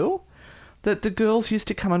to, that the girls used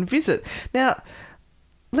to come and visit. Now,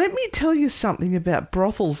 let me tell you something about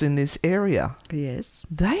brothels in this area. Yes.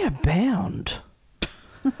 They abound.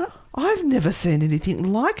 I've never seen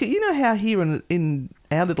anything like it. You know how here in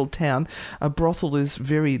our little town, a brothel is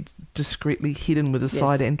very discreetly hidden with a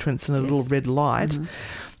side entrance and a little red light.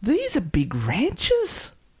 These are big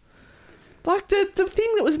ranches. Like the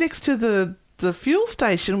thing that was next to the fuel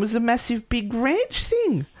station was a massive big ranch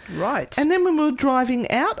thing. Right. And then when we were driving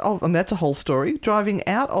out of, and that's a whole story, driving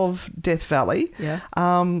out of Death Valley,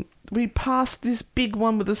 we passed this big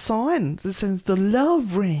one with a sign that says the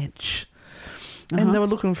Love Ranch. And they were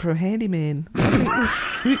looking for a handyman.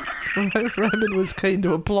 Roman was keen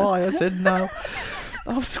to apply. I said, no.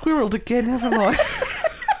 I've squirreled again, haven't I?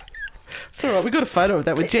 It's all right. We got a photo of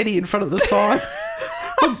that with Jenny in front of the sign.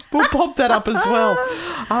 We'll pop that up as well.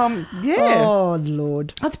 Yeah. Oh,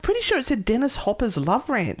 Lord. I'm pretty sure it said Dennis Hopper's Love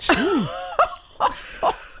Ranch.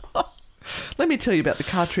 Let me tell you about the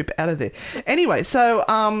car trip out of there. Anyway, so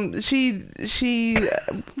she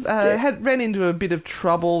ran into a bit of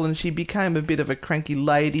trouble, and she became a bit of a cranky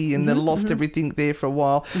lady, and then lost everything there for a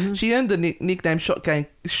while. She earned the nickname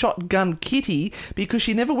Shotgun Kitty because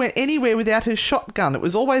she never went anywhere without her shotgun. It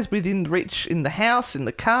was always within reach, in the house, in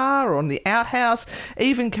the car, or on the outhouse.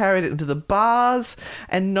 Even carried it into the bars,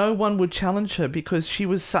 and no one would challenge her because she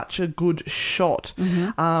was such a good shot.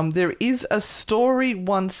 There is a story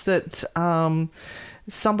once that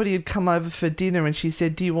somebody had come over for dinner, and she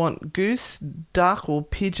said, do you want goose, duck, or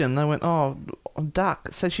pigeon? They went, oh, duck.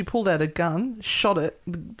 So she pulled out a gun, shot it.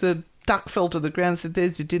 The duck fell to the ground and said,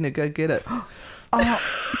 there's your dinner, go get it. How's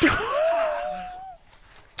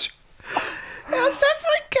that for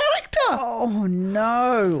a character? Oh,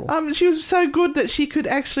 no. She was so good that she'd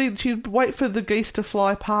wait for the geese to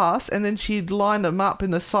fly past, and then she'd line them up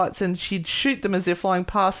in the sights, and she'd shoot them as they're flying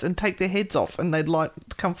past and take their heads off, and they'd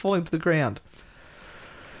come falling to the ground.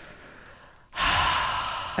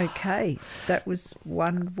 Okay, that was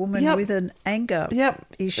one woman with an anger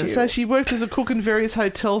issue. So she worked as a cook in various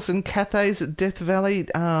hotels and cafes at Death Valley,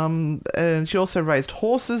 and she also raised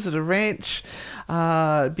horses at a ranch.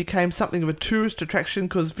 Became something of a tourist attraction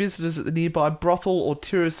because visitors at the nearby brothel or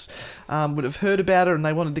tourists would have heard about her, and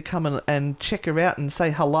they wanted to come and check her out and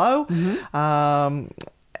say hello.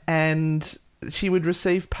 And she would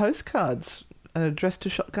receive postcards addressed to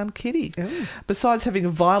Shotgun Kitty. Ooh. Besides having a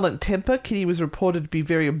violent temper, Kitty was reported to be a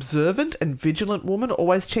very observant and vigilant woman,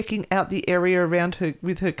 always checking out the area around her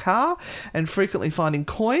with her car and frequently finding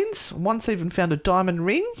coins. Once even found a diamond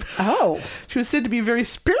ring. Oh. She was said to be a very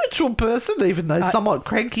spiritual person, even though somewhat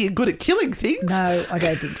cranky and good at killing things. No, I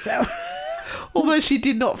don't think so. Although she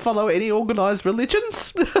did not follow any organised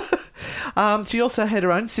religions. She also had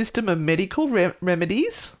her own system of medical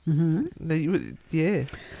remedies. Yeah.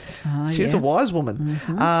 She was a wise woman.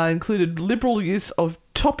 Included liberal use of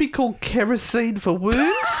topical kerosene for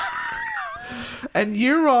wounds and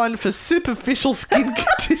urine for superficial skin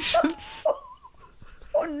conditions.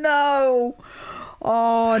 Oh, no.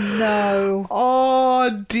 Oh, no.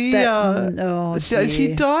 Oh, dear. Dear.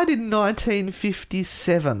 She died in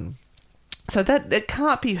 1957. So it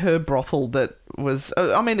can't be her brothel that was...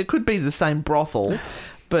 I mean, it could be the same brothel,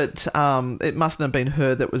 but it mustn't have been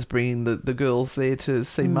her that was bringing the girls there to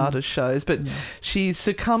see Marta's shows. But she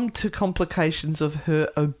succumbed to complications of her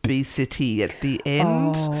obesity at the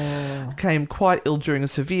end, became quite ill during a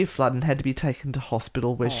severe flood and had to be taken to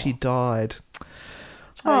hospital where she died.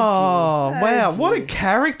 Oh, wow. What a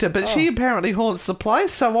character. But she apparently haunts the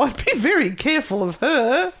place, so I'd be very careful of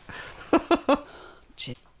her.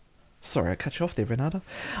 Sorry, I cut you off there, Renata.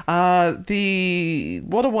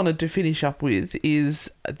 What I wanted to finish up with is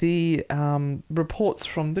the reports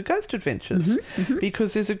from the Ghost Adventures,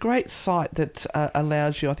 because there's a great site that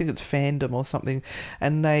allows you, I think it's Fandom or something,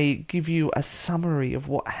 and they give you a summary of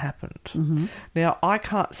what happened. Now, I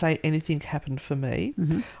can't say anything happened for me.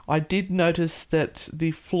 I did notice that the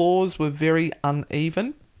floors were very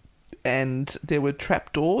uneven, and there were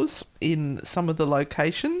trapdoors in some of the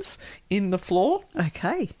locations in the floor.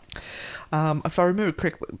 Okay. If I remember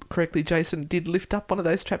correctly, Jason did lift up one of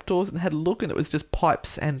those trapdoors and had a look, and it was just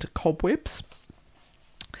pipes and cobwebs.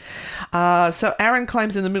 So Aaron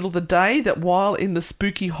claims in the middle of the day that while in the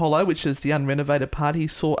Spooky Hollow, which is the unrenovated part, he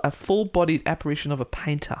saw a full-bodied apparition of a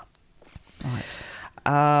painter.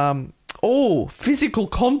 Right. Physical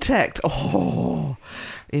contact.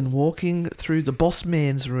 In walking through the boss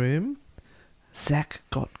man's room, Zach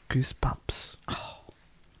got goosebumps.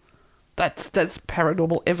 That's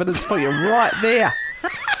paranormal evidence for you right there.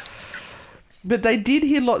 But they did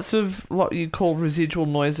hear lots of what you call residual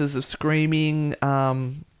noises of screaming,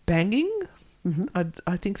 banging.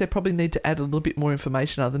 I think they probably need to add a little bit more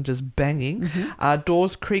information other than just banging.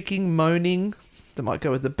 Doors creaking, moaning. That might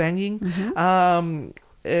go with the banging.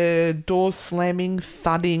 Doors slamming,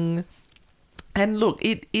 thudding. And look,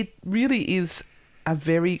 it really is a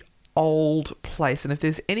very old place, and if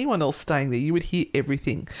there's anyone else staying there, you would hear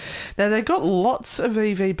everything. Now, they got lots of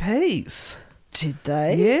EVPs. Did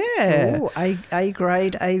they? Yeah. Ooh, A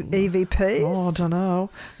grade EVPs? Oh, I don't know.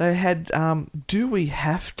 They had, do we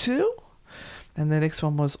have to? And the next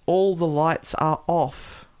one was, all the lights are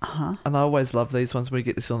off. And I always love these ones when we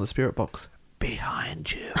get this on the spirit box.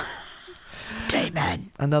 Behind you.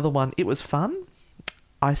 Demon. Another one, it was fun.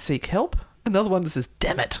 I seek help. Another one that says,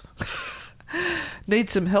 damn it. Need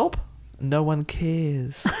some help? No one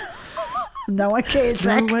cares. No one cares,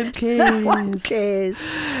 Zach. No one cares. No one cares.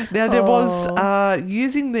 Now, there was,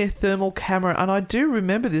 using their thermal camera, and I do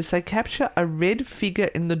remember this, they capture a red figure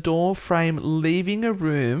in the door frame leaving a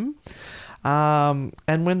room, and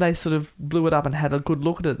when they sort of blew it up and had a good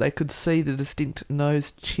look at it, they could see the distinct nose,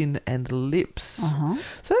 chin, and lips.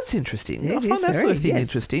 So that's interesting. Yeah, I find that sort of thing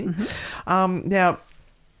interesting. Now,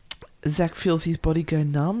 Zach feels his body go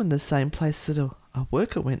numb in the same place that a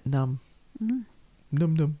worker went numb.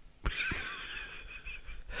 Num.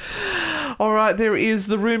 All right, there is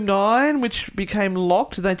the room 9, which became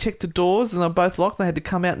locked. They checked the doors and they're both locked. They had to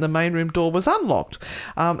come out and the main room door was unlocked.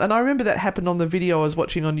 And I remember that happened on the video I was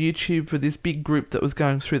watching on YouTube for this big group that was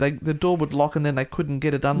going through. The door would lock and then they couldn't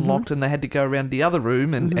get it unlocked and they had to go around the other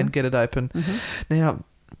room and get it open. Now,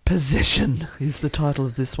 Possession is the title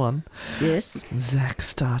of this one. Yes. Zach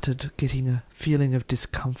started getting a feeling of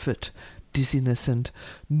discomfort, dizziness and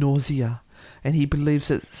nausea, and he believes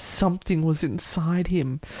that something was inside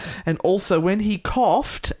him. And also when he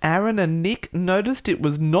coughed, Aaron and Nick noticed it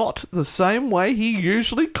was not the same way he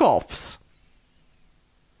usually coughs.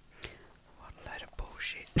 What a load of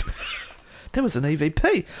bullshit. That was an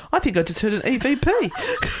EVP. I think I just heard an EVP.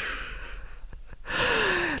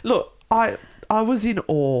 Look, I was in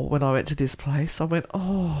awe when I went to this place. I went,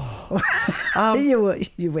 oh.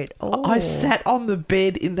 You went, oh. I sat on the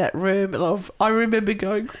bed in that room and I remember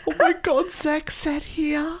going, oh my God, Zach sat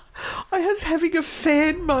here. I was having a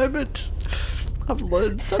fan moment. I've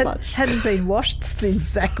learned so much. Hadn't been washed since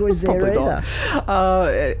Zach was there either.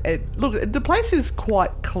 Look, the place is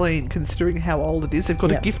quite clean considering how old it is. They've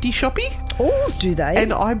got a gifty shoppy. Oh, do they?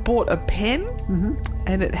 And I bought a pen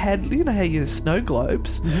and it had, you know how you have snow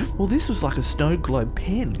globes? Well, this was like a snow globe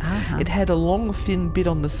pen. It had a long, thin bit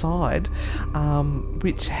on the side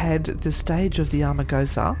which had the stage of the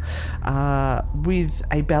Amargosa with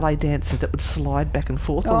a ballet dancer that would slide back and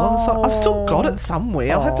forth along the side. I've still got it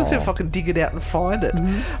somewhere. I'll have to see if I can dig it out and find it.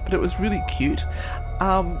 But it was really cute.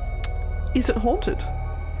 Is it haunted?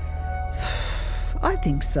 I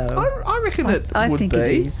think so. I reckon it would be. I think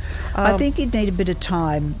it is. I think you'd need a bit of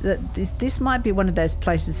time. This might be one of those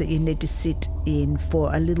places that you need to sit in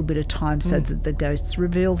for a little bit of time so that the ghosts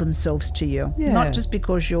reveal themselves to you. Yeah. Not just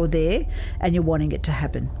because you're there and you're wanting it to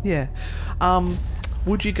happen. Yeah.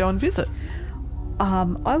 Would you go and visit?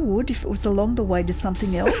 I would if it was along the way to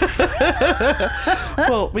something else.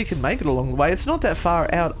 Well, we can make it along the way. It's not that far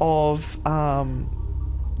out of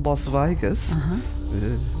Las Vegas.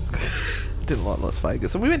 Didn't like Las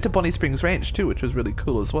Vegas. And we went to Bonnie Springs Ranch too, which was really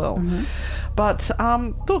cool as well. But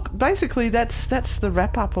look, basically that's the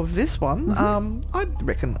wrap up of this one. I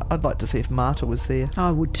reckon I'd like to see if Marta was there.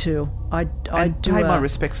 I would too. I'd pay my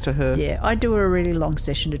respects to her. Yeah, I'd do a really long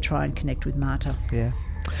session to try and connect with Marta. Yeah.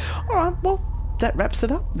 All right, well, that wraps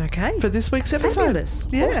it up. Okay. For this week's episode. Fabulous.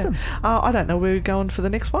 Yeah. Awesome. I don't know where we're going for the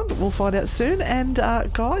next one, but we'll find out soon. And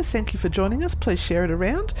guys, thank you for joining us. Please share it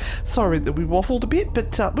around. Sorry that we waffled a bit,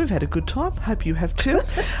 but we've had a good time. Hope you have too.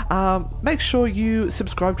 Make sure you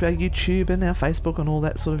subscribe to our YouTube and our Facebook and all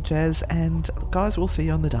that sort of jazz. And guys, we'll see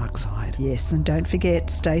you on the dark side. Yes, and don't forget,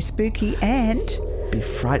 stay spooky and be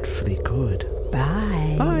frightfully good.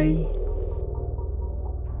 Bye. Bye.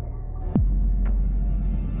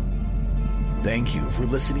 Thank you for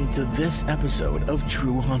listening to this episode of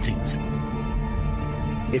True Hauntings.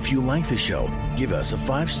 If you like the show, give us a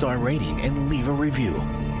 5-star rating and leave a review.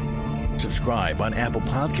 Subscribe on Apple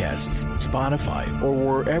Podcasts, Spotify, or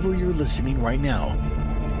wherever you're listening right now.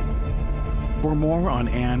 For more on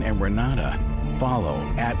Anne and Renata, follow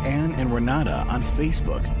 @Anne and Renata on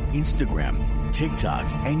Facebook, Instagram, TikTok,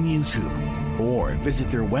 and YouTube. Or visit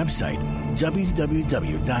their website,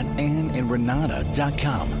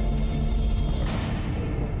 www.anneandrenata.com.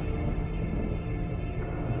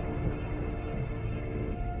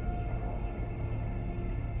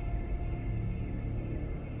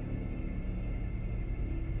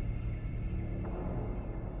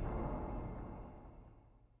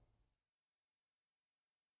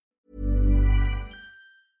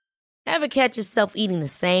 Ever catch yourself eating the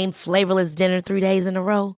same flavorless dinner 3 days in a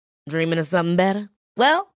row? Dreaming of something better?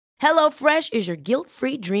 Well, HelloFresh is your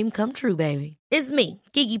guilt-free dream come true, baby. It's me,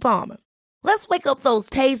 Keke Palmer. Let's wake up those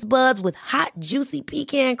taste buds with hot, juicy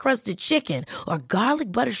pecan-crusted chicken or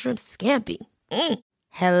garlic butter shrimp scampi.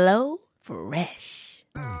 Hello Fresh.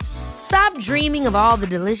 Stop dreaming of all the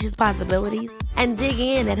delicious possibilities and dig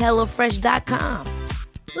in at HelloFresh.com.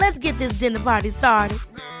 Let's get this dinner party started.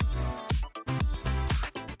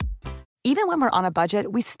 Even when we're on a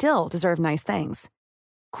budget, we still deserve nice things.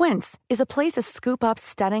 Quince is a place to scoop up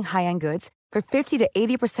stunning high-end goods for 50 to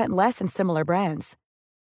 80% less than similar brands.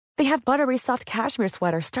 They have buttery soft cashmere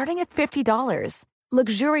sweaters starting at $50,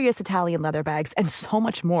 luxurious Italian leather bags, and so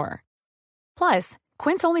much more. Plus,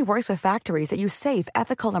 Quince only works with factories that use safe,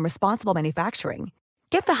 ethical, and responsible manufacturing.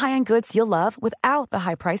 Get the high-end goods you'll love without the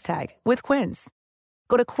high price tag with Quince.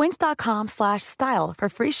 Go to quince.com/style for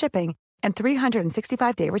free shipping and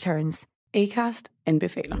 365-day returns. Acast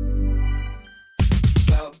anbefaler.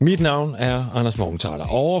 Mit navn er Anders Morgenthaler.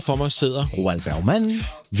 Over for mig sidder Roald Bergmann.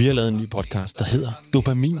 Vi har lavet en ny podcast, der hedder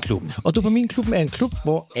Dopaminklubben. Og Dopaminklubben er en klub,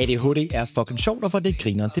 hvor ADHD er fucking sjovt, og hvor det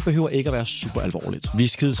griner. Det behøver ikke at være super alvorligt. Vi er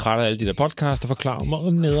skide trætte af alle de der podcasts, der forklarer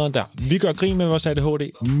mig nederen der. Vi gør grin med vores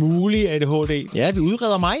ADHD. Mulig ADHD. Ja, vi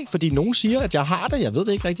udreder mig, fordi nogen siger, at jeg har det. Jeg ved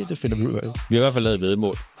det ikke rigtigt, det finder vi ud af. Vi har i hvert fald lavet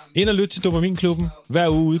væddemål. Ind og lyt til Dopaminklubben. Hver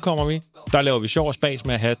uge udkommer vi. Der laver vi sjov og spas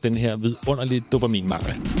med at have den her vidunderlige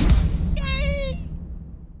dopaminmangel.